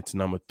slide into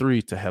number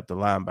 3 to help the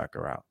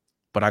linebacker out.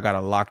 But I got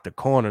to lock the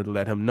corner to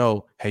let him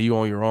know, hey, you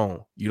on your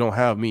own. You don't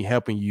have me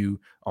helping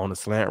you on a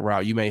slant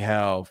route. You may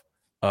have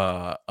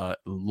a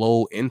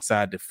low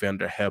inside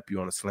defender help you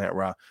on a slant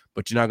route,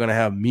 but you're not going to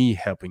have me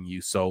helping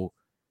you. So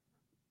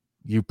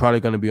you're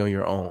probably going to be on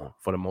your own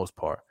for the most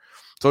part.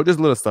 So just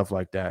little stuff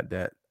like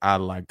that I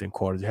liked in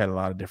quarters. You had a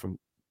lot of different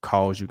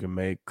calls you can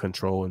make,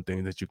 control, and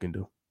things that you can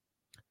do.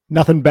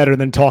 Nothing better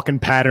than talking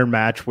pattern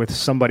match with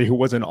somebody who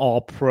was an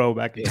all-pro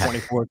back in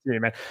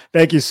 2014, man.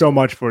 Thank you so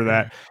much for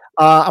that.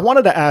 I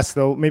wanted to ask,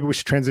 though, maybe we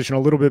should transition a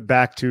little bit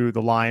back to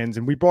the Lions.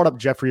 And we brought up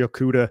Jeffrey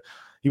Okudah.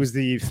 He was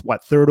the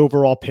 3rd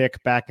overall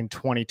pick back in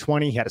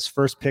 2020. He had his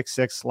first pick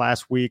 6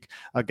 last week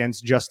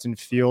against Justin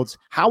Fields.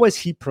 How has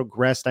he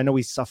progressed? I know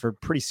he suffered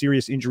pretty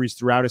serious injuries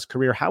throughout his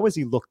career. How has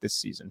he looked this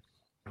season?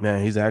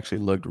 Man, he's actually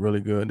looked really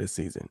good this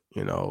season.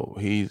 You know,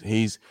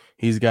 he's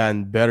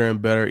gotten better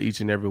and better each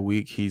and every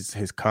week.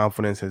 His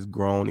confidence has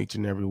grown each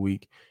and every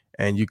week,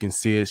 and you can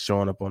see it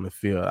showing up on the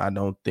field. I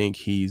don't think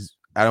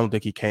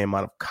he came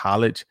out of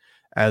college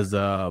as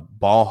a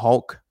ball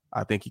hawk.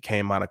 I think he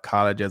came out of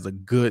college as a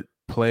good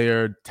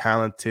player,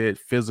 talented,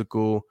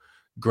 physical,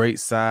 great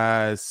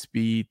size,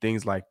 speed,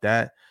 things like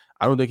that.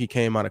 I don't think he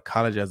came out of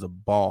college as a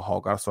ball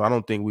hawk. So I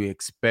don't think we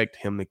expect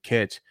him to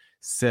catch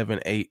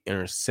 7-8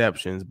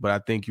 interceptions, but I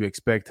think you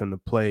expect him to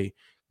play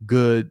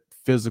good,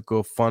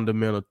 physical,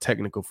 fundamental,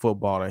 technical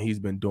football, and he's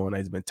been doing that.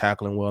 He's been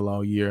tackling well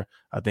all year.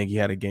 I think he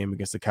had a game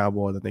against the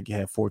Cowboys. I think he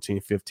had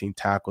 14, 15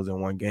 tackles in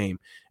one game.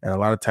 And a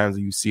lot of times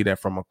when you see that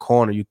from a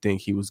corner, you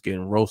think he was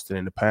getting roasted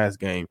in the pass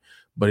game,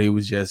 but it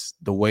was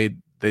just the way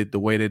that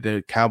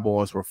the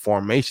Cowboys were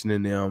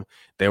formationing them,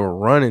 they were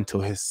running to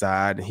his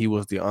side, and he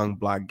was the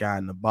unblocked guy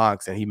in the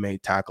box, and he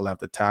made tackle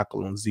after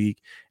tackle on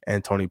Zeke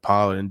and Tony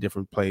Pollard and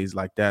different plays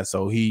like that.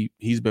 So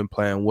he's been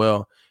playing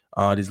well.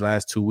 These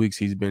last 2 weeks,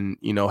 he's been,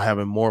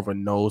 having more of a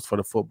nose for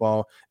the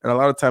football. And a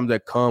lot of times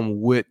that come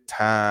with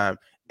time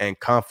and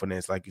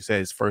confidence. Like you said,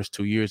 his first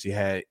 2 years, he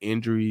had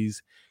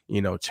injuries,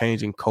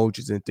 changing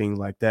coaches and things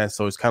like that.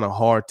 So it's kind of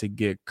hard to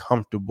get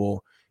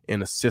comfortable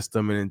in a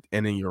system and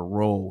in your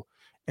role.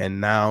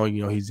 And now,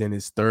 he's in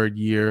his 3rd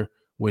year,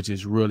 which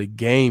is really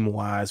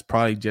game-wise,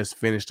 probably just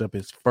finished up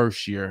his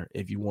first year,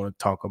 if you want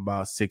to talk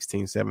about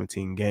 16,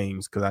 17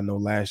 games, because I know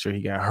last year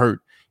he got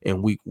hurt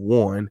in week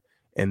 1.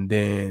 And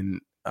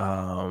then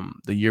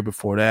the year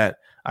before that,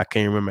 I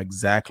can't remember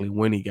exactly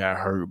when he got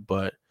hurt,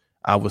 but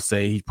I would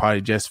say he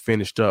probably just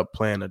finished up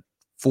playing a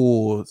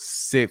full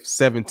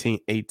 17,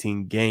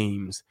 18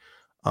 games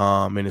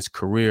in his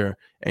career.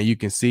 And you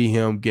can see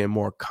him getting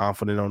more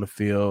confident on the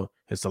field.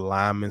 His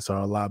alignments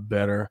are a lot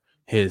better.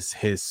 His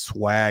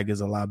swag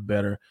is a lot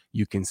better.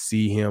 You can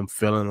see him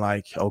feeling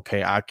like,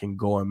 okay, I can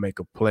go and make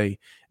a play.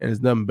 And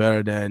it's nothing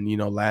better than,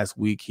 last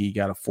week he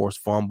got a forced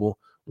fumble,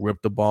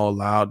 ripped the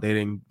ball out. They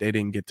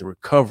didn't get to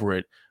recover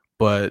it,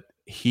 but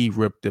he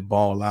ripped the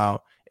ball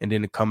out. And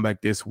then to come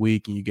back this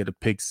week and you get a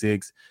pick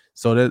 6.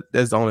 So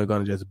that's only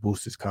going to just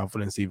boost his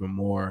confidence even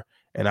more.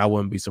 And I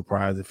wouldn't be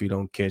surprised if he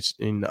don't catch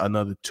in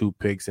another 2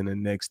 picks in the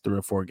next 3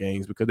 or 4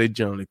 games, because they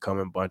generally come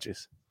in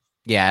bunches.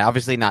 Yeah,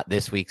 obviously not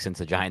this week since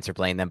the Giants are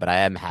playing them, but I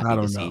am happy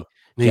to see.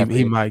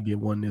 He might get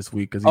one this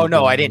week. Oh,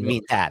 no, I didn't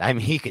mean that. I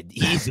mean, he could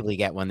easily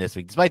get one this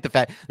week, despite the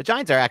fact the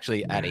Giants are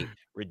actually at a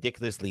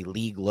ridiculously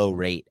league low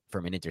rate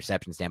from an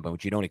interception standpoint,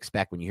 which you don't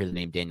expect when you hear the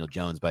name Daniel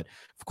Jones. But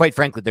quite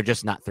frankly, they're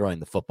just not throwing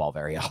the football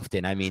very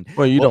often. I mean,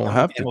 well, you don't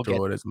have to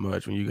throw it as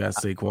much when you got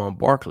Saquon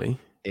Barkley.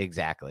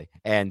 Exactly.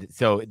 And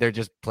so they're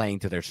just playing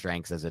to their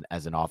strengths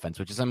as an offense,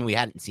 which is something we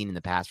hadn't seen in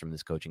the past from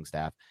this coaching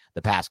staff,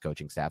 the past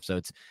coaching staff. So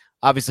it's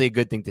obviously a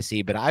good thing to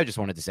see, but I just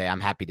wanted to say I'm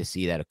happy to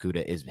see that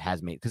Okudah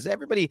has made, because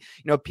everybody,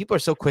 people are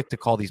so quick to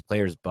call these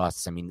players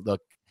busts. I mean,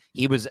 look,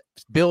 he was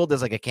billed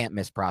as like a can't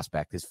miss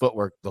prospect. His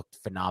footwork looked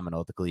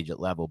phenomenal at the collegiate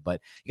level, but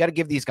you got to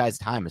give these guys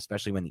time,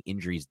 especially when the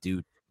injuries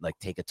do like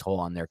take a toll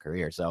on their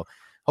career. So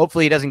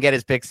hopefully he doesn't get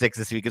his pick six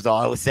this week is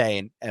all I was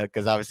saying,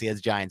 because obviously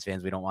as Giants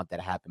fans, we don't want that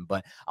to happen.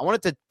 But I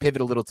wanted to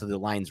pivot a little to the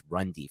Lions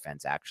run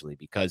defense, actually,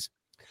 because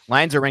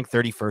Lions are ranked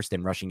 31st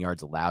in rushing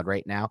yards allowed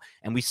right now.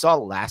 And we saw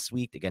last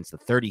week against the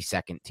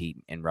 32nd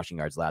team in rushing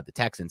yards allowed, the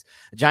Texans.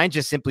 The Giants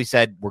just simply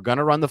said, we're going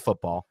to run the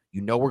football.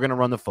 We're going to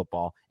run the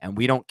football, and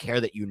we don't care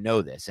that you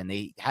know this. And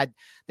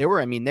there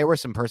were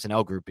some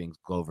personnel groupings,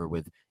 Glover,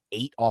 with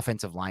 8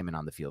 offensive linemen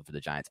on the field for the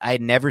Giants. I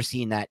had never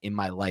seen that in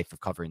my life of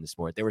covering the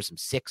sport. There were some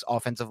 6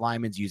 offensive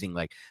linemen using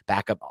like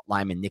backup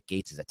lineman Nick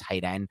Gates as a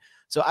tight end.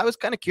 So I was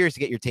kind of curious to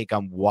get your take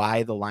on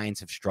why the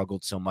Lions have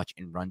struggled so much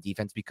in run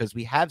defense, because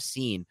we have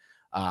seen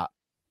a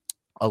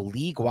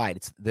league-wide,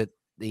 it's the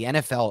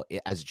NFL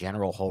as a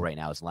general whole right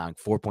now is allowing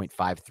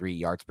 4.53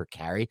 yards per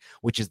carry,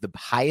 which is the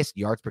highest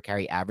yards per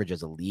carry average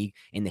as a league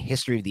in the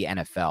history of the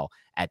NFL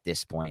at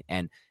this point.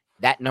 And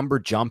that number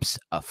jumps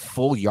a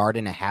full 1.5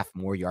 yards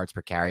more yards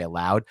per carry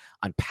allowed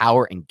on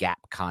power and gap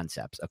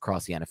concepts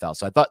across the NFL.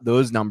 So I thought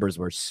those numbers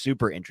were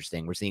super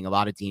interesting. We're seeing a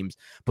lot of teams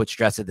put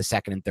stress at the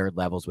second and third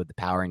levels with the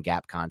power and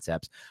gap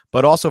concepts,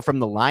 but also from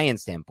the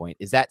Lions standpoint,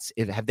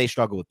 have they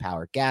struggled with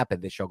power gap?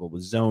 Have they struggled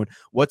with zone?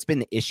 What's been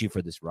the issue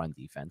for this run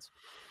defense?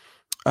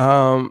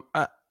 I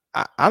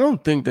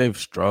don't think they've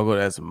struggled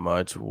as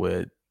much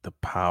with the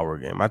power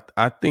game.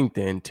 I think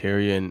the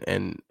interior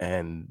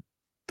and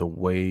the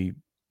way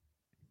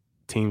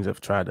teams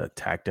have tried to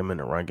attack them in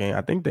the run game,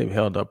 I think they've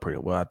held up pretty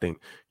well. I think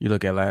you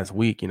look at last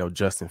week,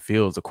 Justin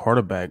Fields, the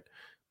quarterback,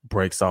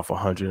 breaks off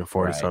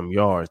 140 some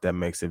yards. That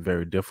makes it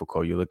very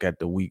difficult. You look at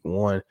the week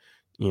 1,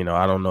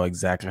 I don't know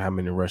exactly how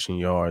many rushing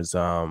yards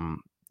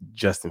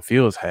Justin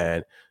Fields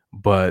had,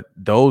 but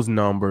those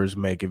numbers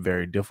make it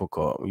very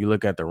difficult. When you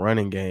look at the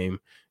running game,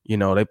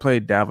 they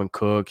played Dalvin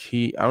Cook.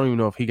 I don't even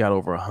know if he got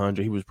over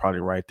 100. He was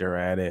probably right there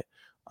at it.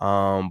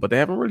 But they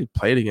haven't really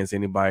played against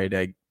anybody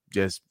that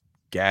just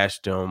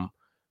gashed them,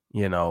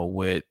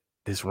 with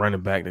this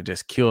running back that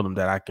just killed him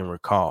that I can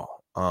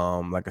recall.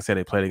 Like I said,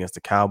 they played against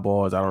the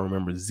Cowboys. I don't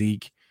remember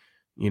Zeke,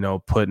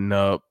 putting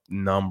up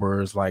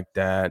numbers like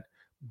that.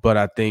 But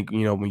I think,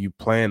 when you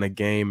play in a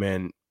game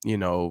and,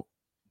 you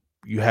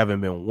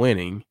haven't been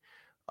winning,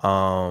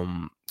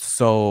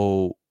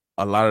 so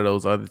a lot of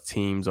those other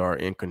teams are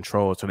in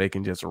control, so they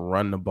can just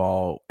run the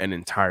ball an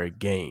entire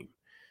game,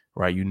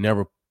 right? You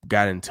never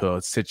got into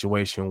a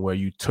situation where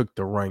you took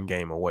the run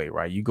game away,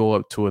 right? You go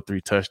up 2 or 3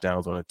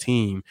 touchdowns on a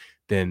team,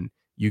 then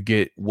you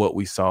get what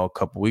we saw a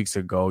couple weeks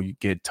ago. You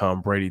get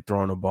Tom Brady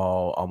throwing the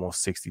ball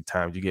almost 60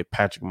 times. You get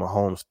Patrick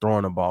Mahomes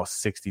throwing the ball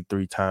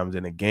 63 times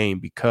in a game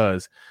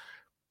because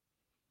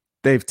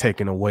they've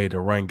taken away the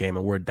run game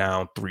and we're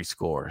down 3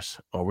 scores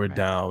or we're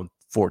down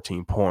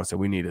 14 points and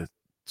we need to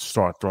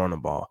start throwing the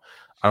ball.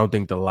 I don't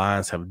think the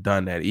Lions have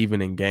done that.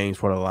 Even in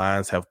games where the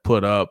Lions have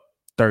put up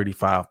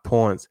 35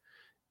 points,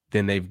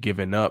 then they've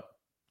given up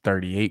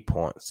 38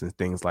 points and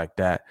things like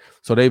that.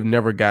 So they've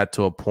never got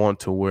to a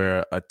point to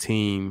where a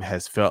team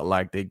has felt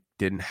like they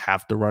didn't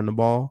have to run the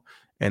ball.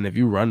 And if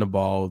you run the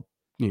ball,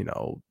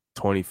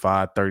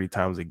 25, 30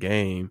 times a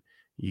game,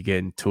 you're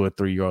getting 2 or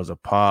 3 yards a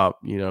pop,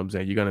 what I'm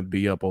saying? You're going to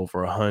be up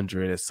over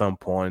 100 at some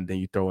point, and then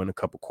you throw in a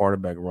couple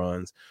quarterback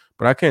runs.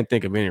 But I can't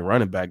think of any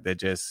running back that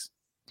just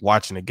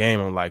watching the game,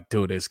 I'm like,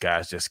 dude, this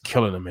guy's just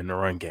killing them in the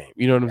run game.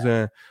 You know what I'm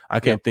saying?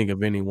 I can't think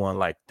of anyone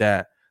like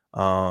that.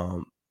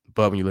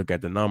 But when you look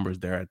at the numbers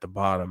there at the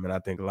bottom, and I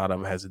think a lot of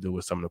them has to do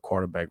with some of the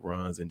quarterback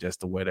runs and just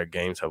the way their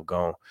games have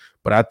gone.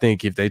 But I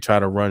think if they try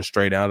to run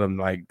straight out of them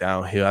like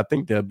downhill, I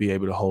think they'll be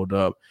able to hold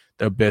up.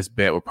 Their best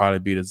bet would probably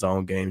be the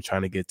zone game,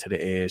 trying to get to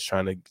the edge,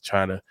 trying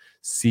to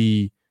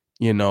see,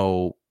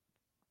 you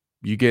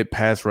get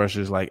pass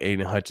rushers like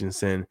Aiden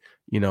Hutchinson,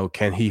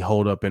 can he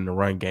hold up in the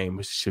run game?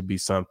 It should be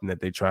something that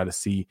they try to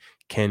see.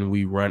 Can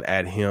we run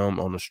at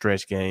him on the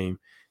stretch game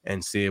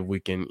and see if we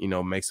can,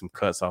 make some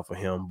cuts off of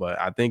him? But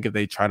I think if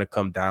they try to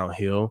come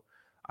downhill,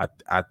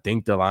 I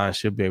think the Lions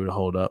should be able to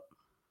hold up.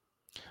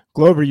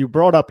 Glover, you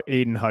brought up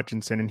Aiden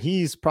Hutchinson, and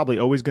he's probably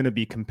always going to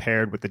be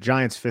compared with the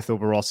Giants' 5th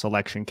overall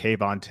selection,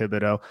 Kayvon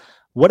Thibodeaux.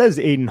 What has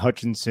Aiden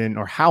Hutchinson,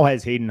 or how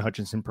has Aiden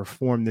Hutchinson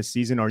performed this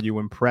season? Are you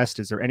impressed?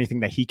 Is there anything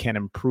that he can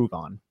improve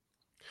on?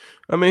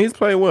 I mean, he's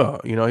played well.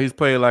 He's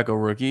played like a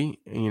rookie.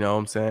 You know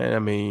what I'm saying? I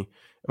mean,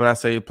 when I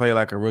say play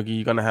like a rookie,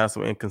 you're going to have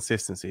some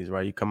inconsistencies,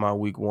 right? You come out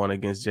week 1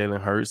 against Jalen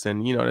Hurts,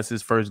 and, that's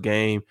his first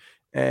game.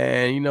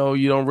 And, you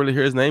don't really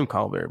hear his name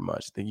called very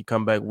much. Then you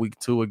come back week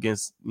 2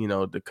 against,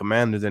 the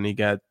Commanders, and he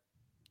got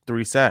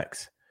 3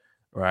 sacks,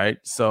 right?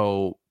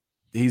 So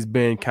he's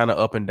been kind of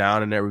up and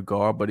down in that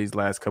regard, but these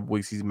last couple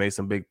weeks he's made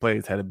some big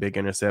plays. Had a big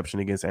interception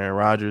against Aaron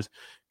Rodgers.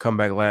 Come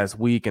back last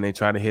week and they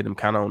tried to hit him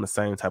kind of on the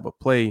same type of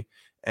play,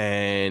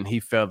 and he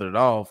feathered it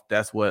off.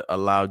 That's what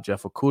allowed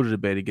Jeff Okudah to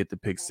be able to get the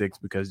pick six,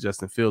 because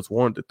Justin Fields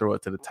wanted to throw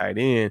it to the tight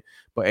end,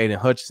 but Aiden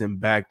Hutchinson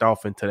backed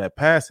off into that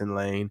passing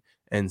lane.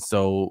 And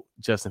so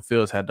Justin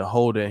Fields had to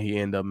hold it, and he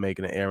ended up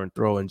making an errant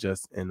throw, and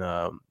Jeff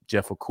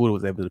Okudah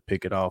was able to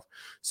pick it off.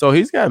 So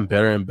he's gotten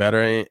better and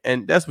better,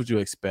 and that's what you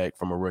expect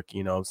from a rookie.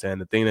 You know what I'm saying?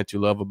 The thing that you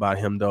love about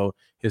him, though,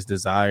 his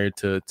desire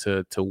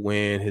to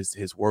win,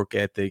 his work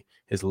ethic,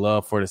 his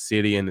love for the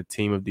city and the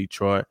team of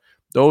Detroit.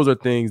 Those are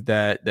things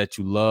that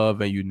you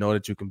love and you know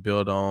that you can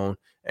build on.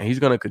 And he's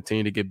going to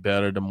continue to get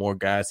better. The more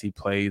guys he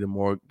played, the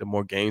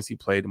more games he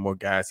played, the more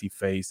guys he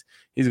faced.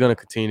 He's going to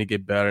continue to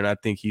get better. And I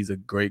think he's a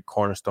great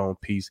cornerstone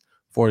piece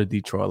for the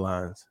Detroit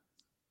Lions.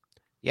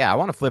 Yeah, I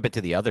want to flip it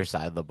to the other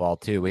side of the ball,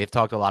 too. We've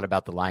talked a lot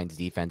about the Lions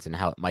defense and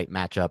how it might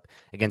match up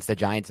against the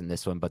Giants in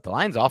this one, but the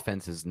Lions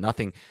offense is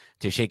nothing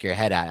to shake your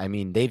head at. I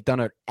mean, they've done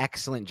an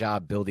excellent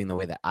job building the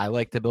way that I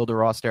like to build a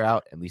roster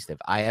out, at least if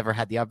I ever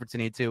had the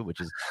opportunity to,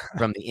 which is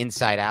from the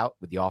inside out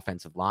with the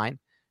offensive line.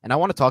 And I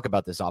want to talk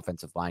about this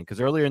offensive line because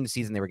earlier in the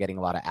season, they were getting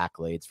a lot of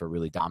accolades for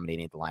really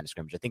dominating the line of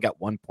scrimmage. I think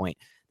at one point,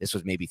 this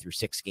was maybe through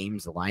 6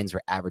 games, the Lions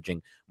were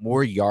averaging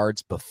more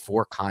yards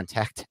before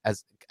contact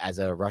as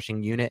a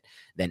rushing unit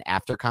than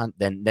after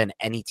than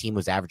any team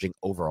was averaging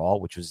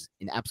overall, which was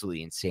an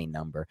absolutely insane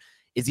number.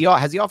 Has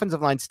the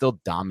offensive line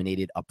still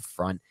dominated up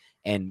front?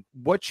 And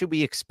what should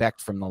we expect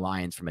from the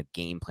Lions from a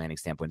game planning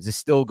standpoint? Is this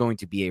still going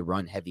to be a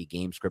run-heavy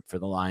game script for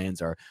the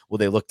Lions, or will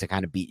they look to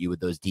kind of beat you with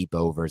those deep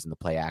overs in the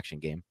play-action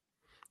game?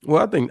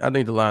 Well, I think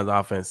the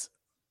Lions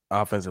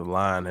offensive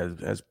line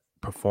has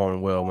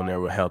performed well when they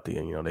were healthy,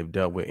 and they've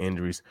dealt with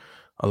injuries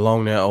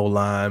along that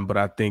O-line. But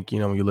I think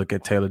when you look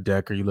at Taylor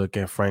Decker, you look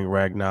at Frank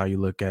Ragnow, you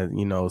look at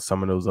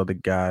some of those other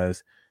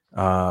guys,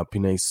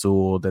 Penei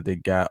Sewell that they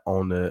got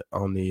on the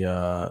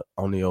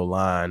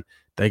O-line.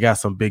 They got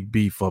some big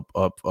beef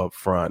up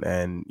front,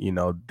 and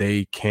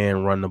they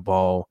can run the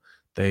ball.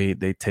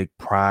 They take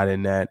pride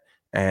in that.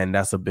 And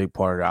that's a big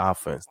part of the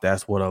offense.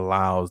 That's what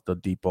allows the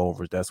deep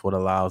overs. That's what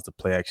allows the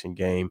play action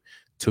game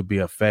to be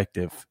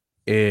effective,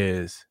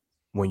 is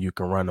when you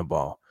can run the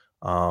ball.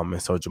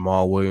 And so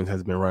Jamal Williams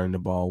has been running the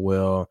ball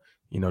well.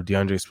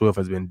 DeAndre Swift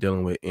has been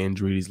dealing with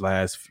injury these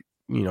last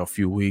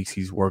few weeks.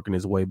 He's working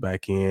his way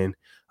back in.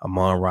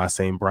 Amon-Ra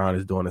St. Brown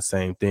is doing the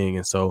same thing.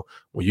 And so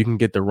when you can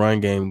get the run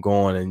game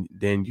going, and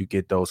then you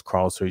get those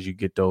crossers, you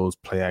get those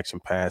play action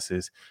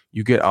passes,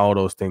 you get all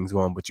those things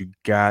going, but you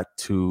got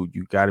to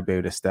be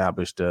able to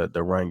establish the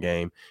run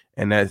game.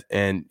 And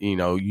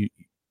you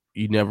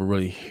never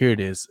really hear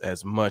this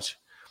as much,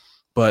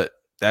 but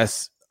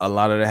that's a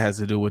lot of that has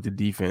to do with the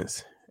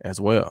defense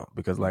as well.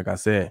 Because like I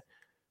said,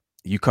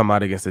 you come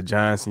out against the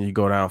Giants and you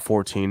go down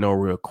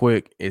 14-0 real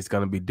quick, it's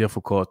going to be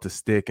difficult to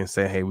stick and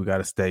say, hey, we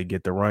got to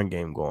get the run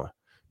game going,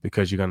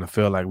 because you're going to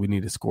feel like we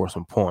need to score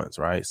some points,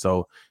 right?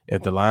 So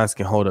if the Lions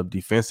can hold up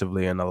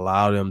defensively and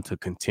allow them to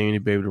continue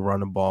to be able to run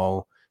the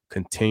ball,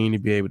 continue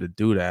to be able to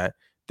do that,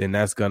 then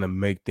that's going to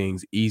make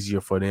things easier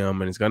for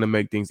them, and it's going to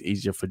make things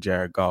easier for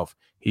Jared Goff.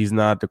 He's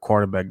not the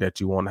quarterback that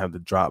you want to have to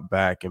drop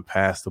back and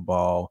pass the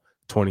ball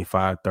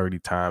 25, 30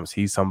 times.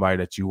 He's somebody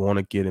that you want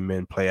to get him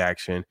in play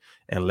action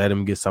and let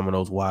him get some of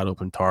those wide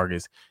open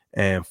targets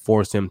and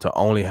force him to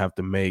only have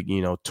to make,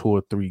 2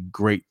 or 3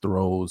 great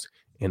throws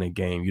in a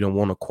game. You don't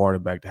want a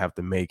quarterback to have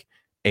to make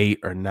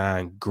 8 or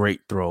 9 great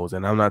throws.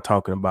 And I'm not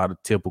talking about a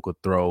typical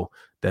throw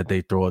that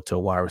they throw it to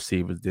wide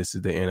receivers. This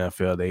is the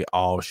NFL. They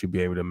all should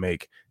be able to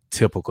make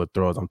typical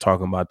throws. I'm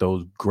talking about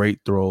those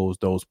great throws,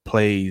 those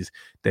plays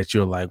that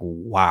you're like,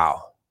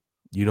 wow.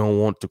 You don't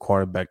want the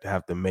quarterback to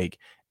have to make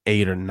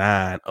 8 or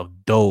 9 of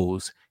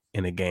those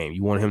in a game.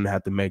 You want him to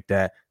have to make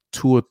that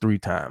 2 or 3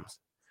 times,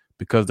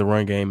 because the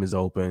run game is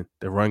open,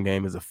 the run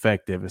game is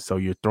effective, and so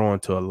you're throwing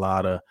to a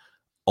lot of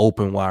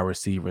open wide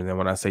receivers. And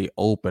when I say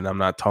open, I'm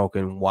not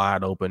talking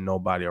wide open,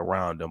 nobody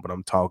around them, but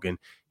I'm talking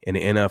in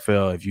the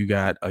NFL, if you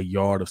got a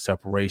yard of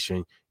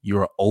separation,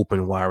 you're an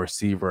open wide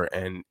receiver,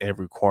 and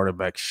every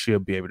quarterback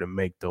should be able to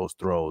make those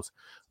throws.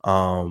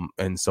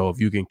 And so if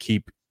you can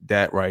keep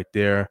that right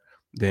there,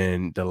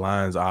 then the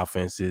Lions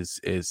offense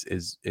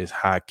is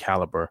high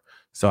caliber.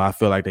 So I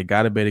feel like they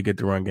got to be able to get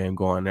the run game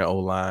going. Their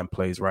O-line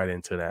plays right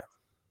into that.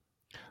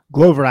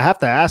 Glover, I have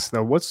to ask,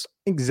 though, what's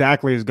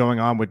exactly is going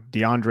on with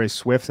DeAndre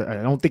Swift?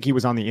 I don't think he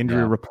was on the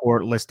injury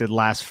report listed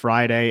last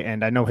Friday,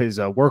 and I know his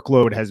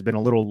workload has been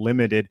a little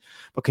limited.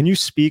 But can you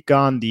speak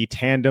on the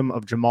tandem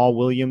of Jamal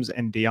Williams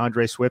and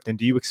DeAndre Swift, and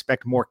do you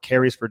expect more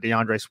carries for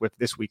DeAndre Swift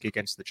this week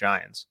against the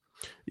Giants?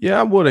 Yeah,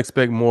 I would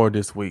expect more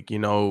this week.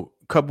 A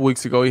couple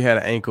weeks ago, he had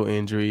an ankle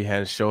injury, he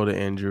had a shoulder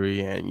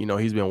injury, and,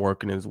 he's been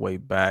working his way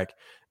back.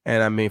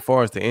 And I mean, as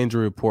far as the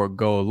injury report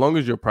goes, as long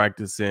as you're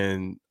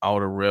practicing all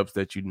the reps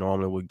that you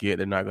normally would get,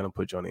 they're not going to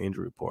put you on the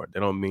injury report.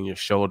 They don't mean your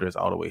shoulder is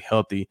all the way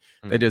healthy.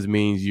 That just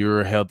means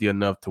you're healthy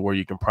enough to where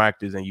you can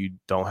practice and you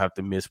don't have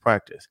to miss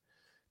practice.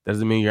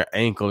 Doesn't mean your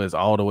ankle is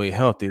all the way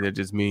healthy. That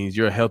just means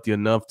you're healthy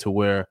enough to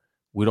where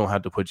we don't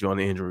have to put you on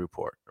the injury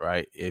report,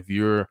 right? If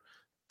you're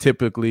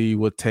typically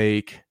would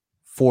take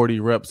 40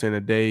 reps in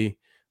a day,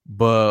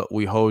 but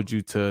we hold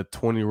you to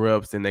 20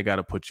 reps, then they got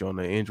to put you on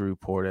the injury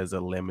report as a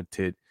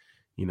limited,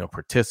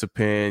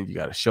 participant. You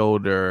got a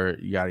shoulder,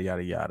 yada,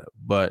 yada, yada.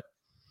 But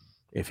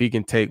if he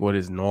can take what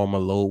his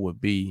normal load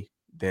would be,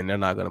 then they're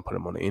not going to put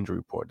him on the injury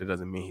report. That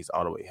doesn't mean he's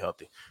all the way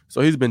healthy.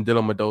 So he's been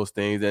dealing with those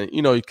things. And,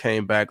 he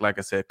came back, like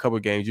I said, a couple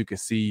of games, you can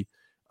see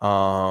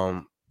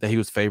that he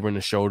was favoring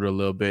the shoulder a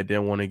little bit.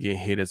 Didn't want to get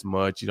hit as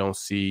much. You don't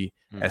see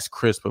as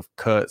crisp of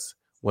cuts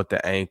with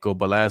the ankle.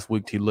 But last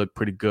week he looked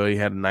pretty good. He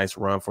had a nice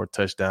run for a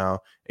touchdown.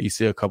 And you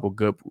see a couple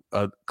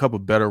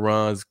better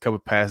runs, a couple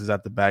passes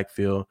out the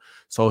backfield.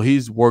 So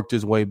he's worked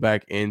his way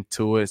back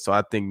into it. So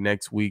I think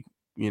next week,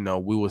 we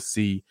will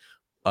see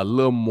a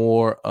little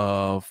more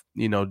of,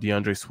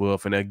 DeAndre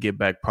Swift, and they'll get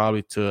back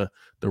probably to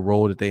the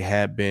role that they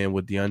had been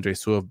with DeAndre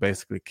Swift,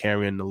 basically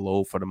carrying the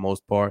load for the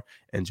most part,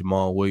 and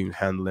Jamal Williams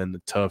handling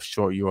the tough,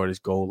 short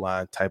yardage, goal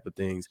line type of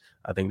things.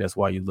 I think that's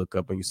why you look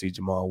up and you see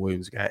Jamal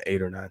Williams got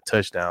 8 or 9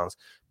 touchdowns,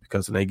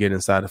 because when they get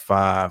inside the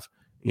 5,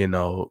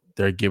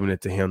 they're giving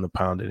it to him to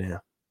pound it in.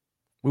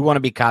 We want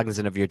to be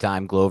cognizant of your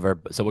time, Glover,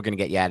 so we're going to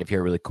get you out of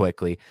here really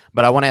quickly.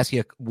 But I want to ask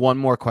you one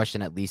more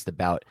question at least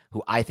about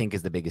who I think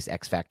is the biggest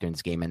X factor in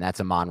this game, and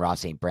that's Amon-Ra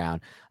St. Brown.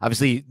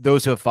 Obviously,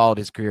 those who have followed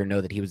his career know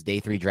that he was day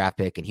 3 draft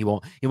pick, and he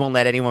won't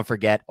let anyone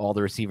forget all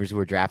the receivers who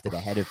were drafted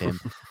ahead of him.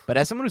 But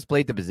as someone who's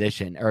played the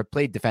position or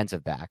played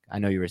defensive back, I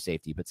know you were a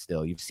safety, but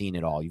still, you've seen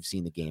it all. You've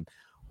seen the game.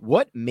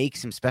 What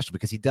makes him special?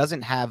 Because he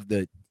doesn't have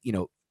the,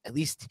 at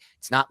least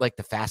it's not like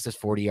the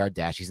fastest 40-yard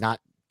dash. He's not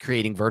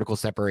creating vertical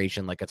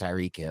separation like a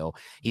Tyreek Hill.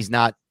 He's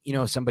not,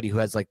 somebody who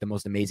has like the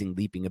most amazing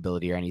leaping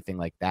ability or anything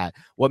like that.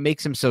 What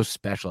makes him so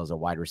special as a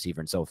wide receiver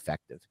and so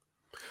effective?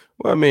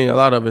 Well, I mean, a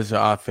lot of it's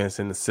your offense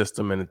and the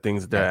system and the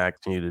things that they're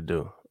asking you to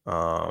do.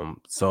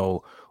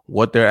 So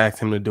what they're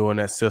asking him to do in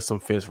that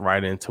system fits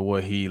right into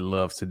what he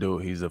loves to do.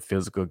 He's a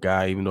physical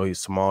guy. Even though he's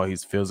small,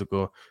 he's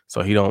physical.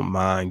 So he don't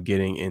mind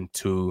getting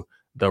into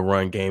the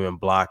run game and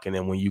blocking.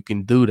 And when you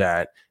can do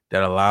that,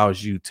 that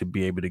allows you to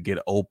be able to get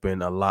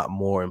open a lot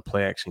more in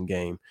play action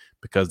game,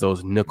 because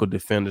those nickel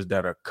defenders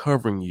that are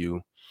covering you,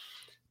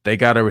 they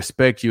got to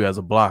respect you as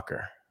a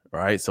blocker,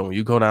 right? So when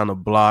you go down the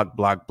block,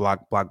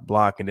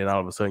 and then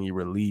all of a sudden you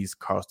release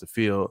across the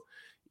field,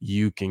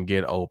 you can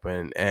get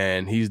open.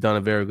 And he's done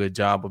a very good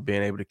job of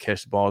being able to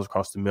catch the balls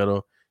across the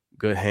middle,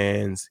 good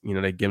hands.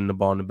 They give him the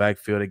ball in the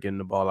backfield, they get him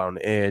the ball out on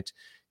the edge.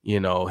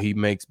 He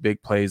makes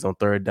big plays on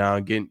third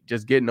down,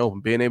 getting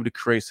open, being able to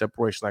create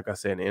separation. Like I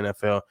said, in the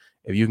NFL,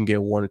 if you can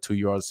get 1 or 2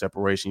 yards of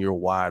separation, you're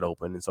wide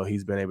open. And so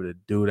he's been able to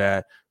do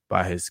that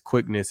by his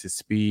quickness, his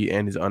speed,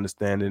 and his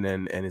understanding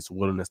and his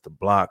willingness to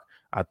block.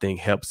 I think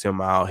helps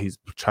him out. He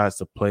tries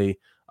to play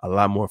a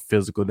lot more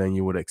physical than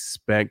you would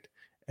expect.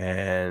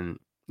 And,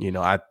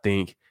 I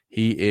think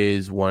he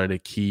is one of the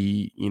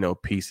key,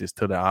 pieces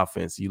to the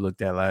offense. You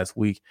looked at last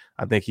week,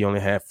 I think he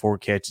only had 4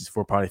 catches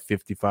for probably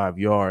 55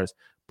 yards.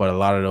 But a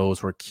lot of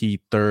those were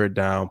key third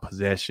down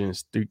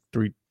possessions,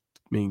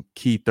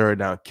 key third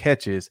down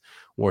catches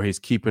where he's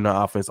keeping the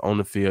offense on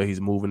the field, he's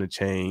moving the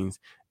chains,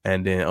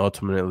 and then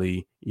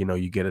ultimately,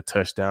 you get a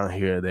touchdown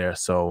here or there.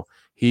 So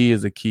he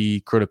is a key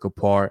critical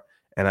part.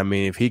 And I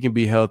mean, if he can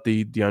be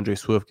healthy, DeAndre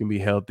Swift can be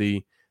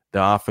healthy,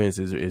 the offense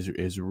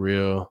is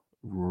really,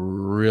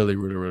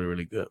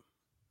 really good.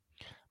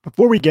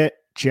 Before we get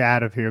you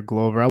out of here,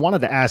 Glover, I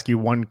wanted to ask you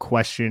one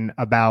question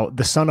about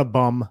the son of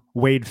bum,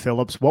 Wade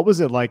Phillips. What was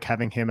it like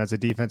having him as a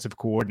defensive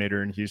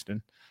coordinator in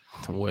Houston?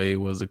 Wade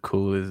was the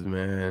coolest,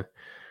 man.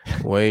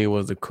 We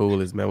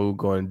were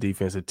going to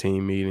defensive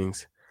team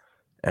meetings,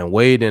 and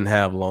Wade didn't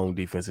have long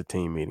defensive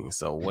team meetings.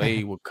 So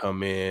Wade would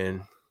come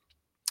in,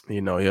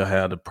 he'll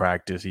have the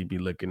practice. He'd be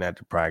looking at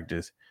the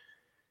practice.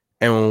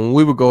 And when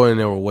we would go in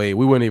there with Wade,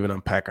 we wouldn't even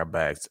unpack our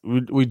bags.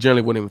 We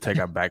generally wouldn't even take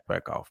our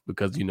backpack off,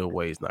 because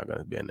Wade's not going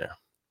to be in there.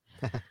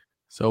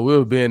 So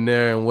we'll be in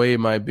there, and Wade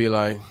might be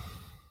like,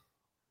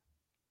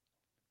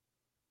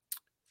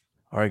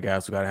 all right,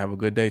 guys, we got to have a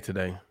good day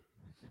today.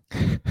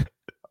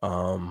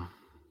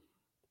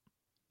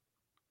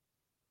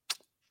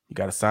 You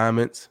got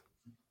assignments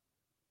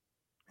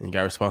and you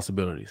got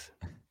responsibilities.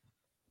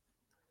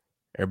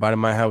 Everybody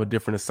might have a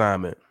different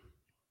assignment,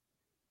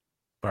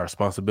 but our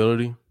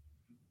responsibility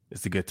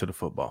is to get to the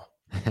football.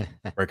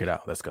 Break it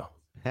out. Let's go.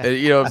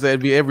 You know what I'm saying?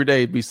 It'd be every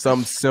day. It'd be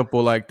something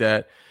simple like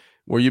that,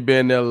 where you've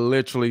been there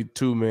literally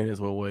 2 minutes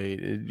with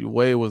Wade.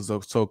 Wade was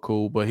so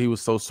cool, but he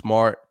was so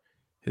smart.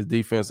 His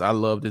defense, I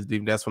loved his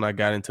defense. That's when I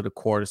got into the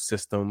quarter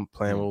system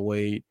playing with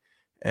Wade.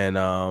 And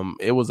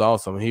it was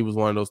awesome. He was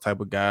one of those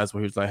type of guys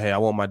where he was like, hey, I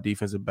want my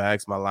defensive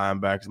backs, my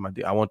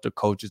linebackers, I want the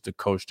coaches to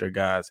coach their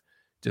guys.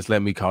 Just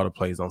let me call the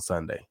plays on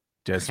Sunday.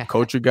 Just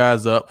coach your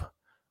guys up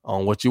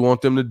on what you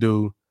want them to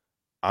do.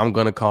 I'm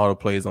going to call the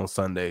plays on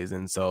Sundays.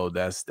 And so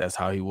that's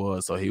how he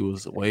was. So he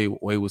was Wade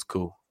was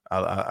cool.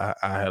 I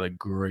had a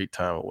great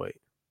time with Wade.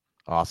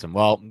 Awesome.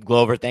 Well,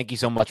 Glover, thank you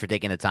so much for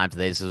taking the time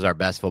today. This is our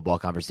best football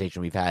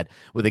conversation we've had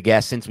with a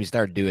guest since we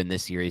started doing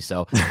this series.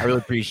 So I really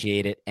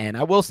appreciate it. And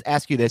I will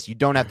ask you this. You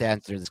don't have to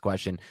answer this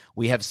question.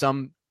 We have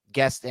some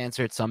guests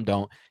answer it, some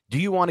don't. Do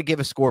you want to give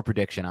a score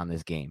prediction on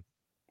this game?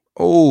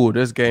 Oh,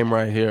 this game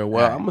right here.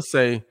 Well, I'm going to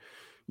say,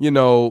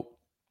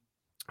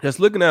 just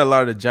looking at a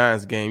lot of the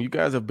Giants game, you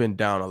guys have been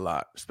down a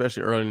lot,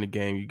 especially early in the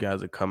game. You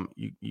guys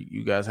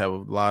you guys have a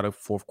lot of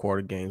fourth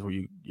quarter games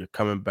where you're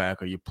coming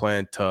back or you're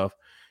playing tough.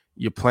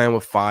 You're playing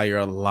with fire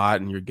a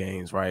lot in your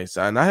games, right?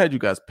 So, and I had you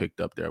guys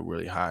picked up there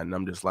really high, and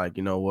I'm just like,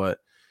 you know what?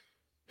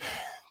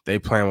 They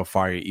playing with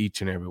fire each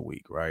and every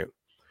week, right?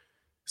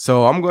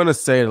 So I'm going to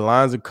say the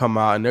Lions will come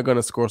out, and they're going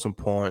to score some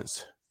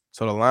points.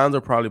 So the Lions will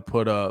probably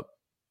put up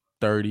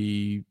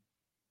 30.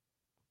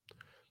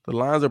 The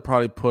Lions will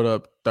probably put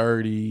up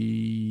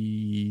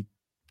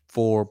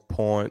 34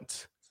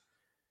 points.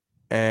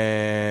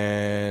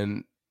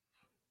 And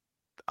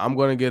I'm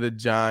going to get a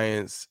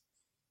Giants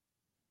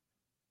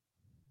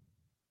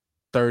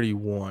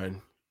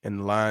 31, and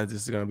the Lions.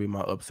 This is going to be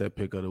my upset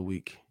pick of the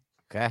week.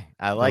 Okay,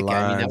 I like it.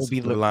 I mean, that would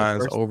be the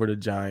Lions over the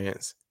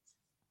Giants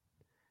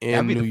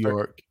in New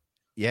York.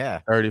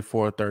 Yeah,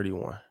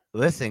 34-31.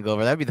 Listen,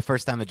 Glover, that'd be the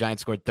first time the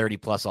Giants scored 30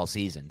 plus all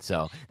season.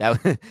 So that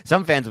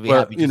some fans would be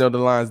happy. The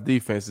Lions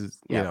defense is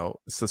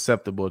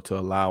susceptible to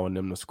allowing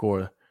them to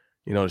score.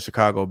 The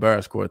Chicago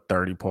Bears scored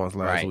 30 points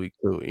last week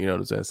too. You know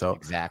what I'm saying? So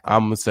exactly.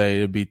 I'm gonna say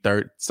it'd be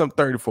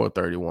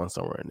 34-31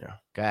 somewhere in there.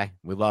 Okay,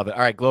 we love it. All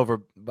right,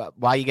 Glover,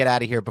 while you get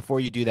out of here, before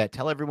you do that,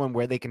 tell everyone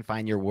where they can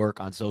find your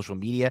work on social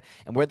media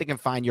and where they can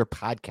find your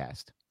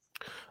podcast.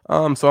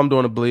 So I'm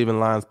doing a Believe in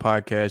Lions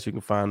podcast. You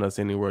can find us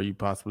anywhere you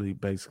possibly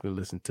basically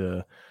listen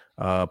to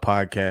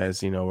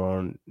podcasts. We're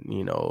on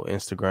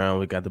Instagram.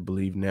 We got the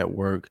Believe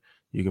Network.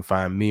 You can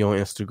find me on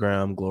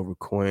Instagram, Glover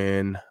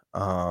Quinn.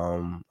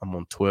 I'm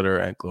on Twitter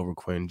at Glover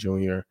Quinn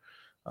Jr.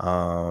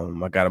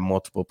 I got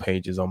multiple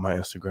pages on my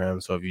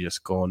Instagram, so if you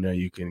just go on there,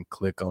 you can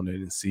click on it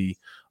and see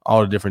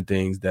all the different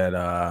things that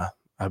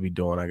I'll be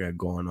doing. I got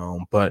going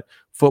on. But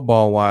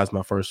football wise,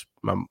 my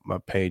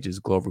page is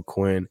Glover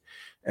Quinn,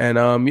 and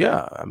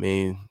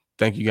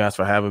thank you guys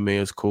for having me.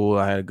 It was cool.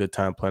 I had a good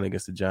time playing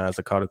against the Giants.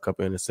 I caught a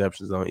couple of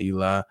interceptions on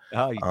Eli.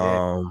 Oh, you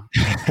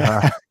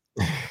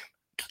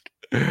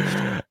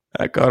did.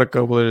 I caught a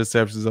couple of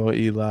interceptions on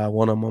Eli.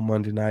 One of them on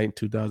Monday night in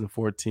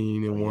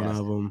 2014, and one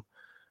of them,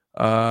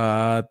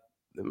 it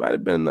might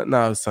have been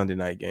a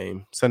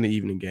Sunday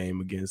evening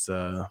game against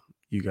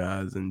you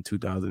guys in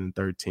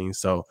 2013.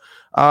 So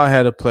I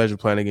had a pleasure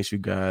playing against you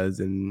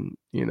guys, and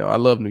I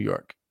love New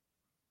York.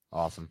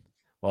 Awesome.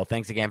 Well,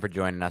 thanks again for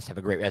joining us. Have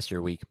a great rest of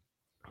your week.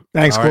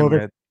 Thanks, Glover.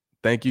 Right,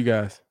 thank you,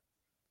 guys.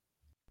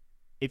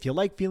 If you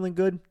like feeling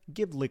good,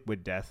 give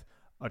Liquid Death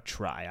a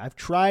try. I've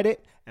tried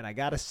it, and I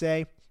gotta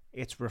say,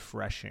 it's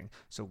refreshing.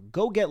 So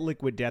go get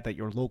Liquid Death at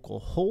your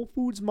local Whole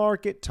Foods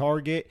Market,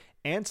 Target,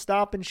 and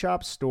Stop and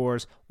Shop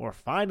stores, or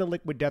find a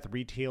Liquid Death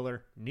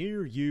retailer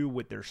near you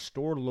with their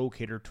store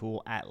locator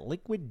tool at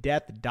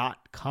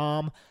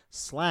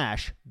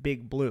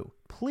liquiddeath.com/bigblue.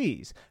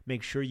 Please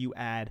make sure you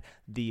add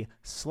the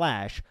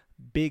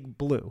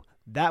 /bigblue.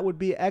 That would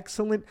be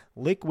excellent.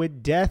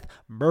 Liquid Death,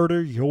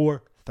 murder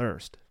your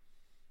thirst.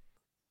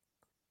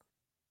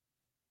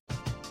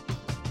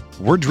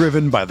 We're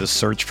driven by the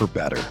search for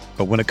better.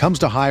 But when it comes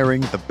to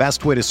hiring, the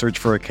best way to search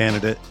for a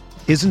candidate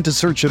isn't to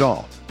search at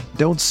all.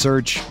 Don't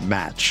search,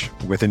 match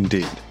with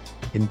Indeed.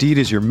 Indeed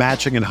is your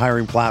matching and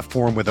hiring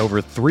platform with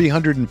over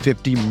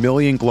 350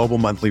 million global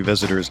monthly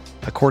visitors,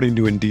 according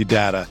to Indeed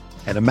data,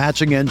 and a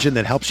matching engine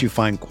that helps you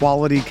find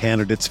quality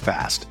candidates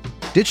fast.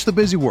 Ditch the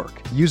busy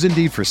work. Use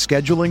Indeed for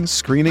scheduling,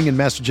 screening, and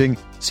messaging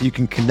so you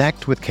can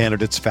connect with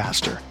candidates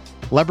faster.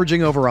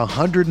 Leveraging over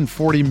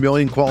 140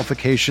 million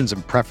qualifications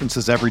and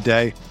preferences every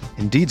day,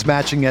 Indeed's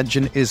matching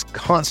engine is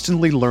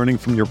constantly learning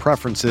from your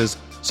preferences,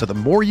 so the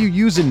more you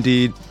use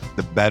Indeed,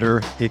 the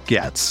better it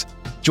gets.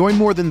 Join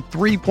more than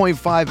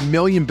 3.5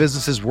 million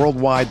businesses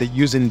worldwide that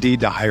use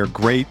Indeed to hire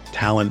great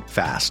talent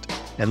fast.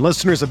 And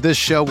listeners of this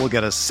show will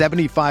get a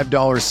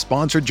 $75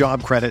 sponsored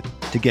job credit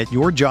to get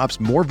your jobs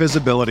more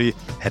visibility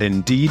at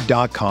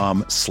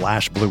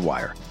Indeed.com/Blue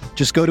Wire.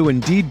 Just go to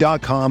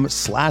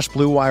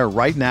Indeed.com/Blue Wire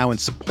right now and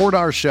support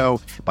our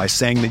show by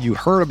saying that you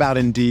heard about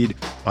Indeed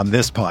on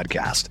this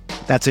podcast.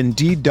 That's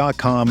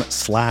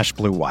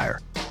Indeed.com/Blue Wire.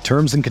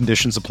 Terms and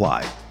conditions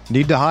apply.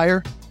 Need to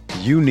hire?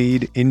 You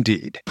need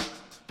Indeed.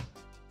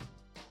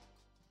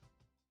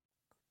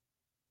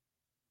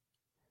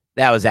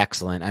 That was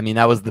excellent. I mean,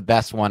 that was the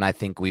best one I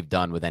think we've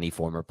done with any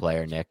former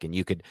player, Nick, and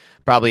you could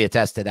probably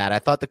attest to that. I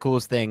thought the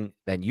coolest thing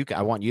that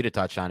I want you to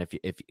touch on, if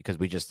because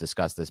we just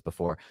discussed this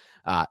before,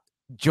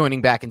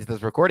 joining back into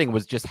this recording,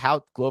 was just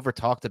how Glover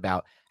talked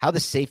about how the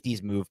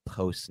safeties move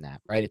post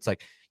snap, right? It's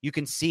like you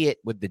can see it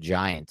with the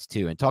Giants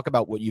too, and talk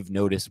about what you've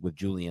noticed with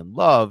Julian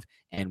Love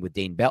and with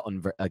Dane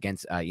Belton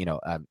against,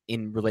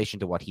 in relation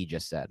to what he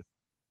just said.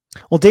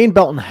 Well, Dane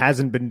Belton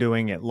hasn't been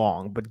doing it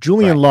long, but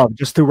Julian Right. Love,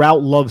 just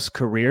throughout Love's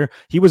career,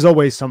 he was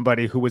always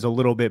somebody who was a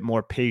little bit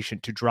more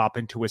patient to drop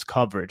into his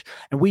coverage.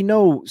 And we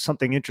know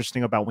something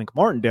interesting about Wink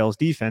Martindale's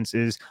defense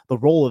is the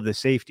role of the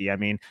safety. I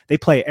mean, they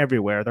play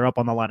everywhere. They're up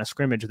on the line of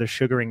scrimmage. They're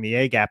sugaring the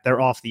A gap.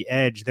 They're off the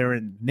edge. They're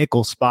in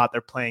nickel spot.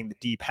 They're playing the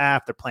deep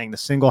half. They're playing the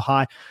single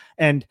high.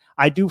 And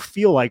I do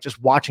feel like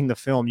just watching the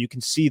film, you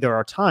can see there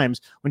are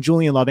times when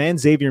Julian Love and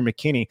Xavier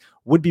McKinney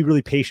would be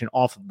really patient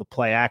off of the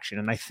play action.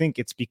 And I think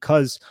it's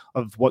because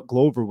of what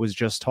Glover was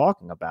just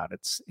talking about.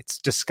 It's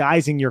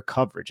disguising your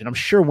coverage. And I'm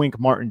sure Wink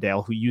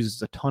Martindale, who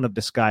uses a ton of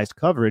disguised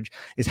coverage,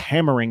 is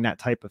hammering that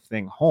type of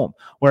thing home.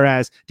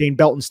 Whereas Dane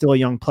Belton's still a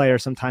young player.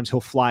 Sometimes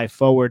he'll fly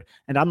forward.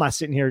 And I'm not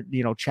sitting here,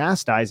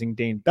 chastising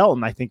Dane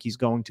Belton. I think he's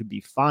going to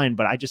be fine.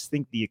 But I just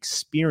think the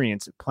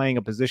experience of playing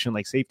a position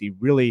like safety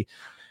really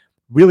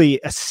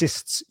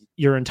assists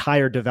your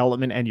entire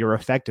development and your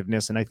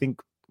effectiveness. And I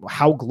think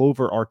how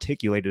Glover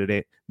articulated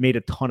it made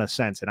a ton of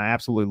sense. And I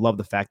absolutely love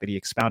the fact that he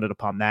expounded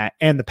upon that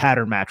and the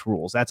pattern match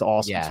rules. That's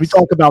awesome. Yes. So we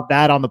talk about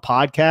that on the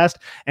podcast,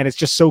 and it's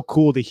just so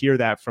cool to hear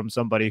that from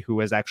somebody who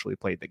has actually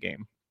played the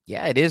game.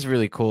 Yeah, it is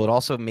really cool. It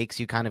also makes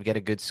you kind of get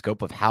a good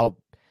scope of how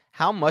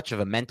much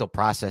mental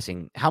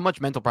processing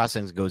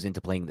goes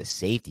into playing the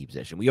safety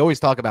position. We always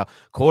talk about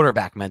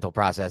quarterback mental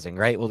processing,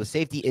 right? Well, the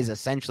safety is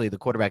essentially the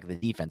quarterback of the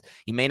defense.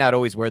 He may not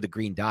always wear the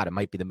green dot. It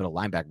might be the middle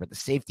linebacker, but the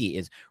safety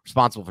is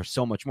responsible for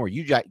so much more.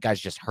 You guys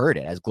just heard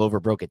it as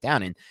Glover broke it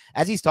down. And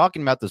as he's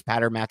talking about those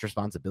pattern match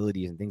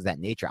responsibilities and things of that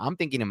nature, I'm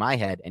thinking in my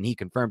head, and he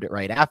confirmed it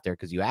right after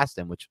because you asked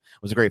him, which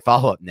was a great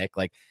follow-up, Nick,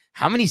 like,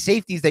 how many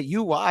safeties that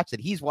you watch that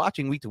he's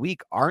watching week to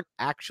week aren't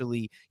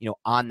actually,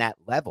 on that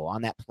level,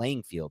 on that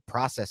playing field,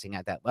 processing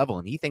at that level?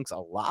 And he thinks a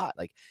lot.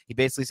 Like, he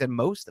basically said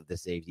most of the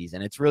safeties.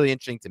 And it's really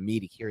interesting to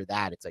me to hear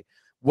that. It's like,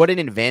 what an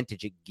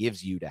advantage it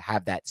gives you to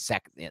have that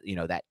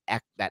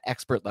that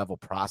expert level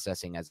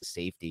processing as a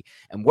safety,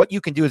 and what you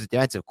can do as a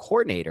defensive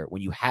coordinator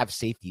when you have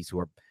safeties who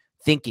are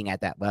thinking at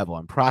that level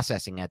and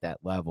processing at that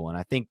level. And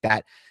I think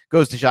that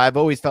goes to show, I've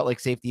always felt like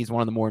safety is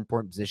one of the more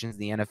important positions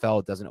in the NFL.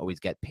 It doesn't always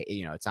get paid,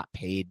 it's not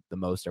paid the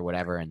most or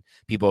whatever. And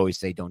people always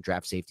say don't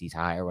draft safeties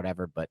high or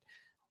whatever, but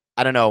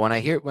I don't know. When I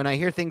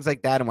hear things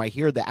like that, and when I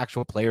hear the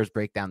actual players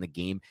break down the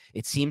game,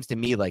 it seems to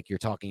me like you're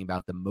talking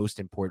about the most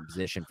important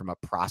position from a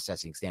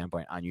processing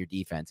standpoint on your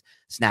defense,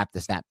 snap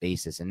to snap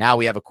basis. And now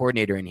we have a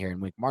coordinator in here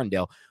in Wink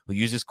Martindale who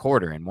uses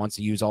quarter and wants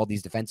to use all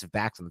these defensive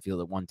backs on the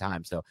field at one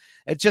time. So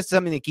it's just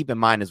something to keep in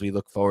mind as we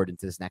look forward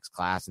into this next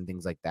class and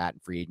things like that,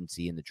 and free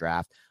agency and the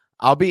draft.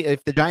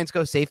 If the Giants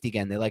go safety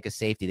again, they like a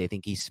safety. They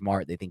think he's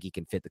smart. They think he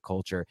can fit the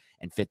culture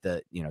and fit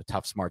the,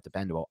 tough, smart,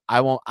 dependable. I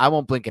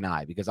won't blink an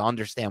eye because I'll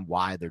understand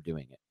why they're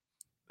doing it.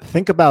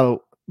 Think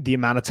about the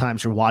amount of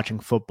times you're watching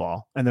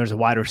football and there's a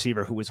wide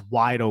receiver who is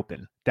wide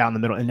open down the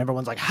middle, and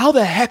everyone's like, how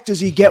the heck does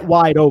he get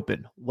wide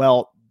open?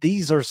 Well,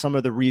 these are some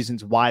of the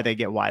reasons why they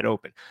get wide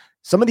open.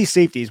 Some of these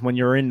safeties, when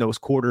you're in those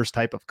quarters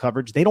type of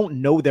coverage, they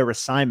don't know their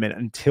assignment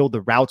until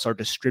the routes are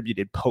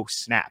distributed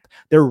post snap.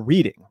 They're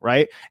reading,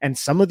 right? And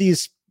some of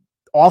these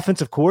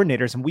offensive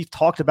coordinators, and we've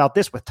talked about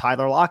this with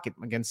Tyler Lockett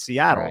against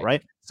Seattle,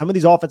 right? Some of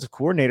these offensive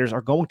coordinators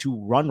are going to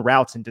run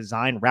routes and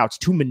design routes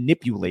to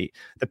manipulate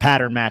the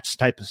pattern match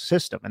type of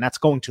system, and that's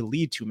going to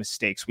lead to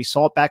mistakes. We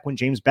saw it back when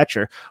James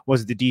Bettcher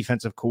was the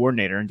defensive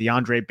coordinator, and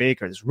DeAndre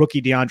Baker, this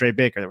rookie DeAndre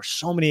Baker. There were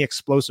so many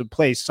explosive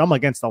plays, some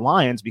against the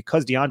Lions,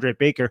 because DeAndre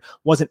Baker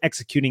wasn't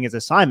executing his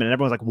assignment. And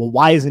everyone's like, well,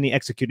 why isn't he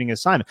executing his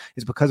assignment?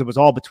 It's because it was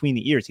all between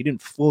the ears. He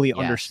didn't fully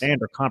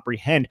understand or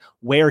comprehend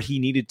where he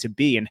needed to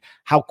be and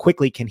how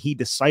quickly can he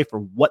decipher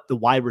what the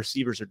wide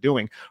receivers are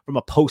doing from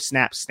a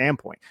post-snap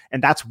standpoint.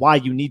 And that's why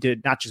you need to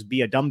not just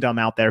be a dum-dum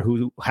out there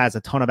who has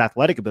a ton of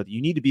athletic ability.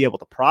 You need to be able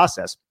to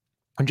process.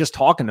 And just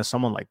talking to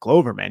someone like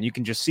Glover, man, you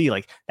can just see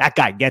like that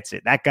guy gets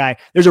it. That guy,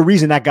 there's a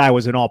reason that guy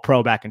was an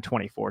all-pro back in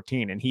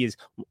 2014. And he is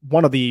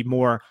one of the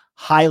more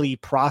highly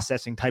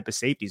processing type of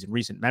safeties in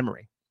recent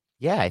memory.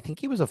 Yeah, I think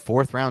he was a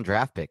 4th round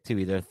draft pick too,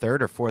 either a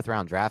 3rd or 4th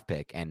round draft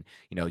pick. And,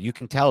 you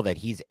can tell that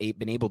he's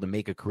been able to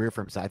make a career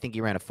for himself. I think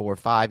he ran a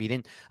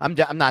 4.5.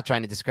 I'm not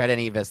trying to discredit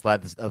any of his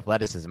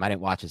athleticism. I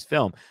didn't watch his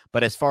film,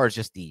 but as far as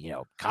just the,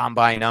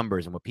 combine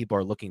numbers and what people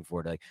are looking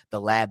for, like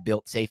the lab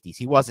built safeties,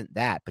 he wasn't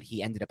that, but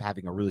he ended up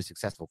having a really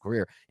successful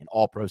career in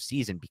all pro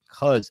season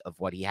because of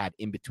what he had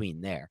in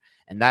between there.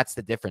 And that's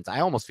the difference. I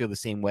almost feel the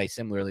same way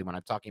similarly when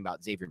I'm talking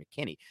about Xavier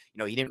McKinney.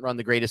 He didn't run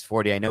the greatest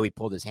 40. I know he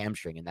pulled his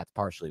hamstring, and that's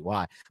partially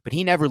why. But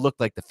he never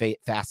looked like the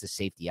fastest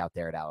safety out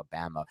there at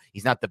Alabama.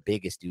 He's not the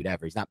biggest dude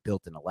ever. He's not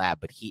built in a lab,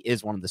 but he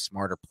is one of the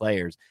smarter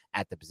players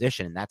at the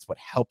position, and that's what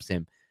helps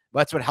him.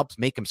 That's what helps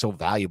make him so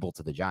valuable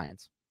to the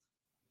Giants.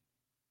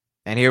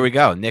 And here we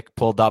go. Nick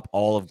pulled up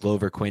all of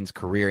Glover Quinn's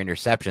career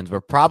interceptions.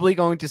 We're probably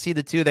going to see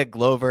the 2 that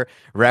Glover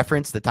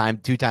referenced, 2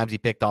 times he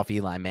picked off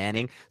Eli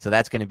Manning. So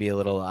that's going to be a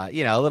little, a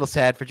little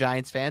sad for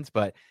Giants fans,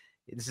 but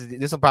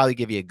this will probably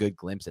give you a good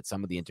glimpse at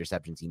some of the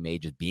interceptions he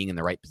made, just being in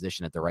the right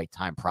position at the right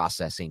time,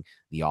 processing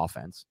the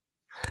offense.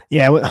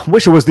 Yeah, I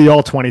wish it was the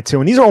all 22.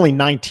 And these are only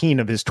 19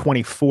 of his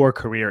 24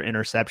 career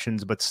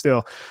interceptions, but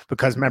still,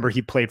 because remember,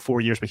 he played 4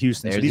 years with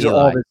Houston. So these are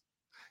all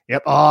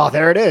Yep. Oh,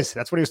 there it is.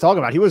 That's what he was talking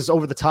about. He was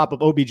over the top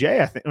of OBJ,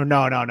 I think. Oh,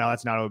 no,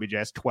 that's not OBJ.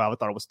 It's 12. I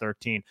thought it was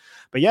 13.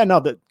 But yeah, no,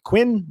 the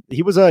Quinn,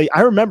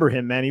 I remember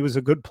him, man. He was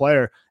a good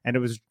player, and it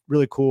was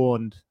really cool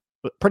and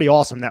pretty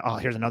awesome that,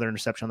 here's another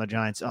interception on the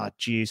Giants. Oh,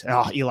 geez.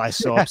 Oh, Eli's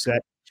so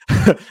upset.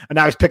 And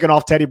now he's picking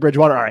off Teddy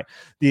Bridgewater. All right.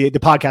 The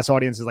podcast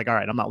audience is like, all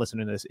right, I'm not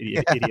listening to this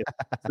idiot.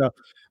 So,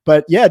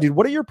 but yeah, dude,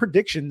 what are your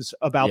predictions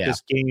about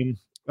this game?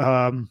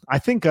 I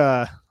think,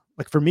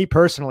 like for me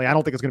personally, I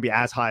don't think it's going to be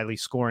as highly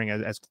scoring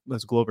as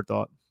Glover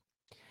thought.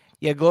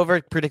 Yeah,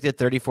 Glover predicted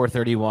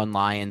 34-31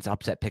 Lions,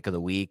 upset pick of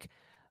the week.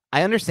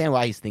 I understand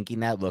why he's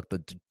thinking that. Look,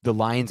 the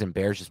Lions and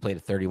Bears just played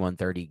a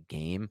 31-30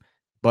 game,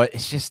 but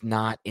it's just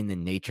not in the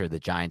nature of the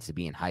Giants to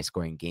be in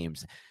high-scoring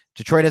games.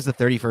 Detroit has the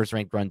 31st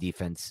ranked run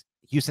defense.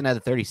 Houston had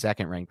the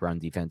 32nd ranked run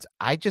defense.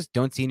 I just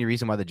don't see any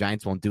reason why the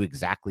Giants won't do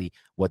exactly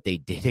what they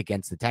did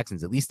against the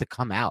Texans, at least to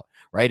come out,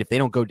 right? If they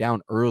don't go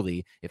down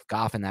early, if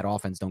Goff and that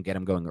offense don't get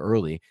them going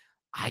early,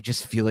 I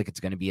just feel like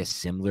it's going to be a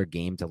similar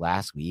game to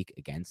last week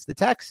against the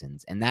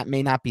Texans. And that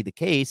may not be the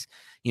case.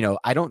 You know,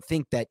 I don't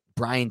think that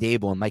Brian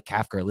Daboll and Mike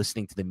Kafka are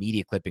listening to the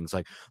media clippings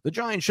like, the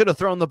Giants should have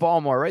thrown the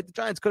ball more, right? The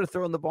Giants could have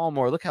thrown the ball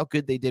more. Look how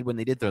good they did when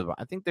they did throw the ball.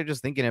 I think they're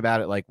just thinking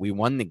about it like, we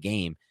won the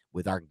game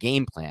with our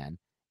game plan.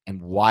 And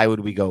why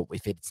would we go?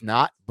 If it's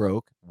not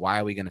broke,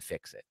 why are we going to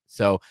fix it?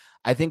 So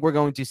I think we're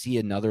going to see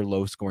another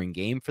low-scoring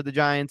game for the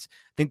Giants.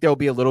 I think there will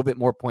be a little bit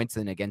more points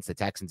than against the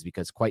Texans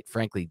because, quite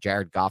frankly,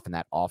 Jared Goff and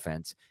that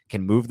offense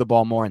can move the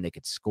ball more and they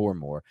could score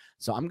more.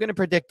 So I'm going to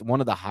predict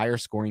one of the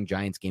higher-scoring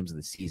Giants games of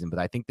the season, but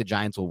I think the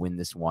Giants will win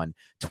this one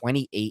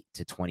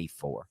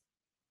 28-24.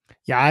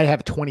 Yeah, I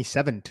have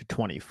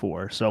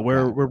 27-24. So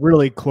we're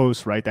really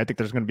close, right? I think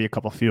there's going to be a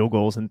couple field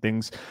goals and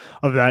things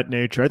of that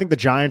nature. I think the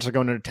Giants are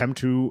going to attempt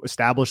to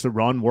establish the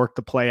run, work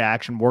the play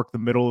action, work the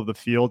middle of the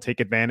field, take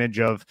advantage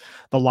of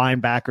the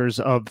linebackers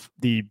of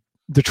the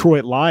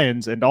Detroit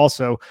Lions. And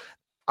also,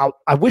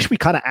 I wish we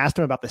kind of asked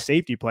him about the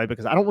safety play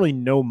because I don't really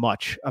know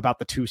much about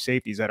the two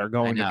safeties that are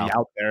going to be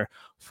out there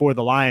for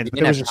the Lions. But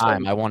there was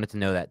time. I wanted to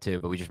know that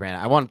too, but we just ran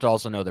out. I wanted to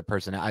also know their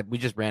personnel. We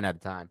just ran out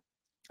of time.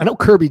 I know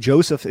Kirby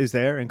Joseph is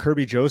there, and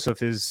Kirby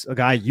Joseph is a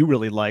guy you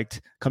really liked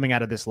coming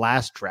out of this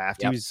last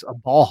draft. Yep. He was a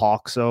ball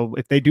hawk, so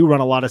if they do run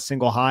a lot of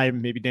single high,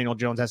 maybe Daniel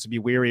Jones has to be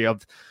wary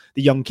of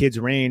the young kid's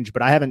range,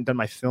 but I haven't done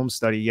my film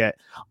study yet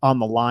on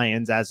the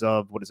Lions as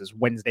of,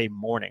 Wednesday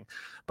morning.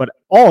 But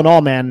all in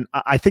all, man,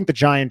 I think the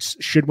Giants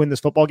should win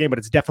this football game, but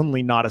it's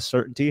definitely not a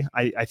certainty.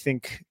 I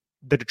think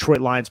the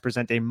Detroit Lions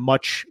present a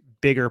much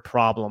bigger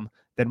problem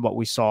than what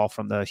we saw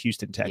from the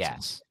Houston Texans.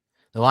 Yes.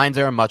 The Lions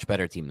are a much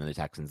better team than the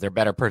Texans. They're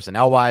better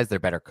personnel-wise. They're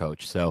better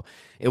coach. So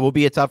it will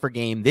be a tougher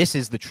game. This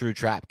is the true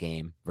trap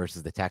game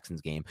versus the Texans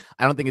game.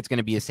 I don't think it's going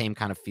to be the same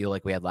kind of feel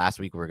like we had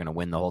last week. We're going to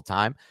win the whole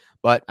time.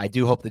 But I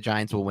do hope the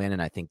Giants will win,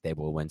 and I think they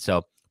will win.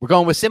 So we're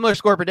going with similar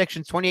score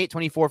predictions,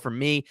 28-24 from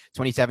me,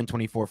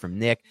 27-24 from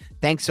Nick.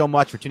 Thanks so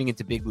much for tuning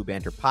into Big Blue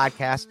Banter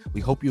Podcast. We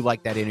hope you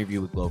liked that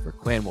interview with Glover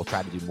Quinn. We'll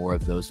try to do more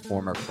of those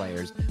former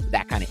players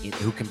that kind of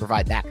who can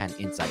provide that kind of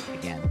insight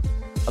again.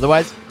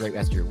 Otherwise, great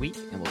rest of your week,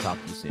 and we'll talk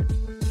to you soon.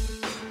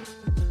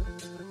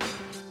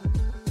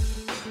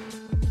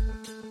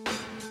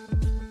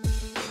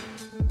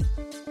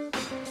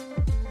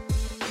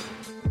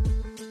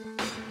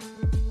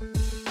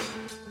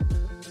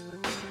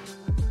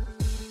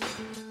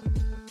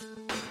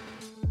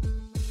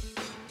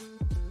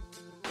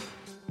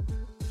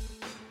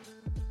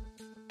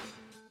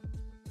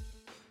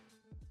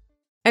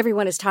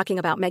 Everyone is talking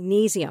about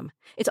magnesium.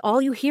 It's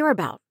all you hear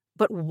about.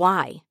 But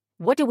why?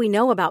 What do we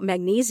know about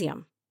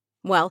magnesium?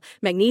 Well,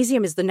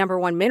 magnesium is the number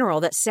one mineral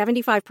that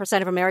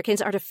 75% of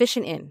Americans are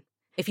deficient in.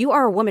 If you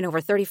are a woman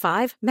over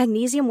 35,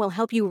 magnesium will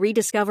help you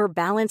rediscover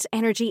balance,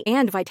 energy,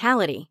 and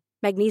vitality.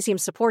 Magnesium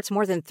supports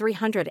more than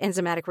 300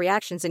 enzymatic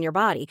reactions in your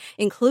body,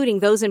 including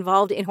those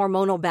involved in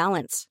hormonal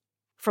balance.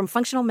 From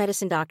functional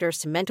medicine doctors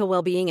to mental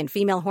well-being and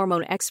female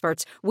hormone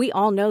experts, we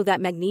all know that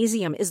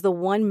magnesium is the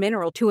one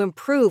mineral to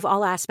improve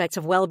all aspects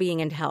of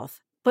well-being and health.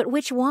 But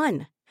which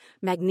one?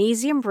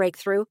 Magnesium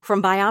Breakthrough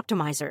from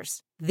Bioptimizers,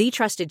 the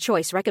trusted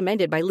choice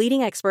recommended by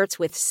leading experts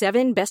with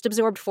 7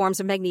 best-absorbed forms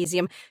of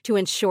magnesium to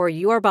ensure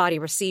your body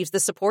receives the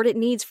support it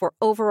needs for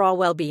overall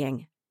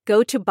well-being.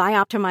 Go to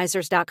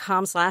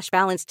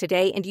bioptimizers.com/balance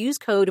today and use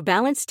code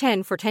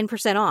BALANCE10 for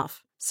 10%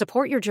 off.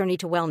 Support your journey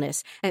to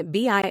wellness at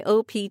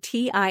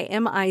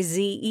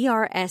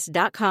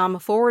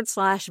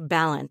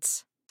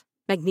bioptimizers.com/balance.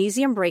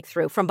 Magnesium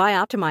Breakthrough from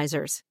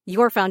Bioptimizers,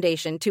 your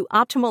foundation to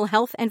optimal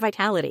health and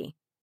vitality.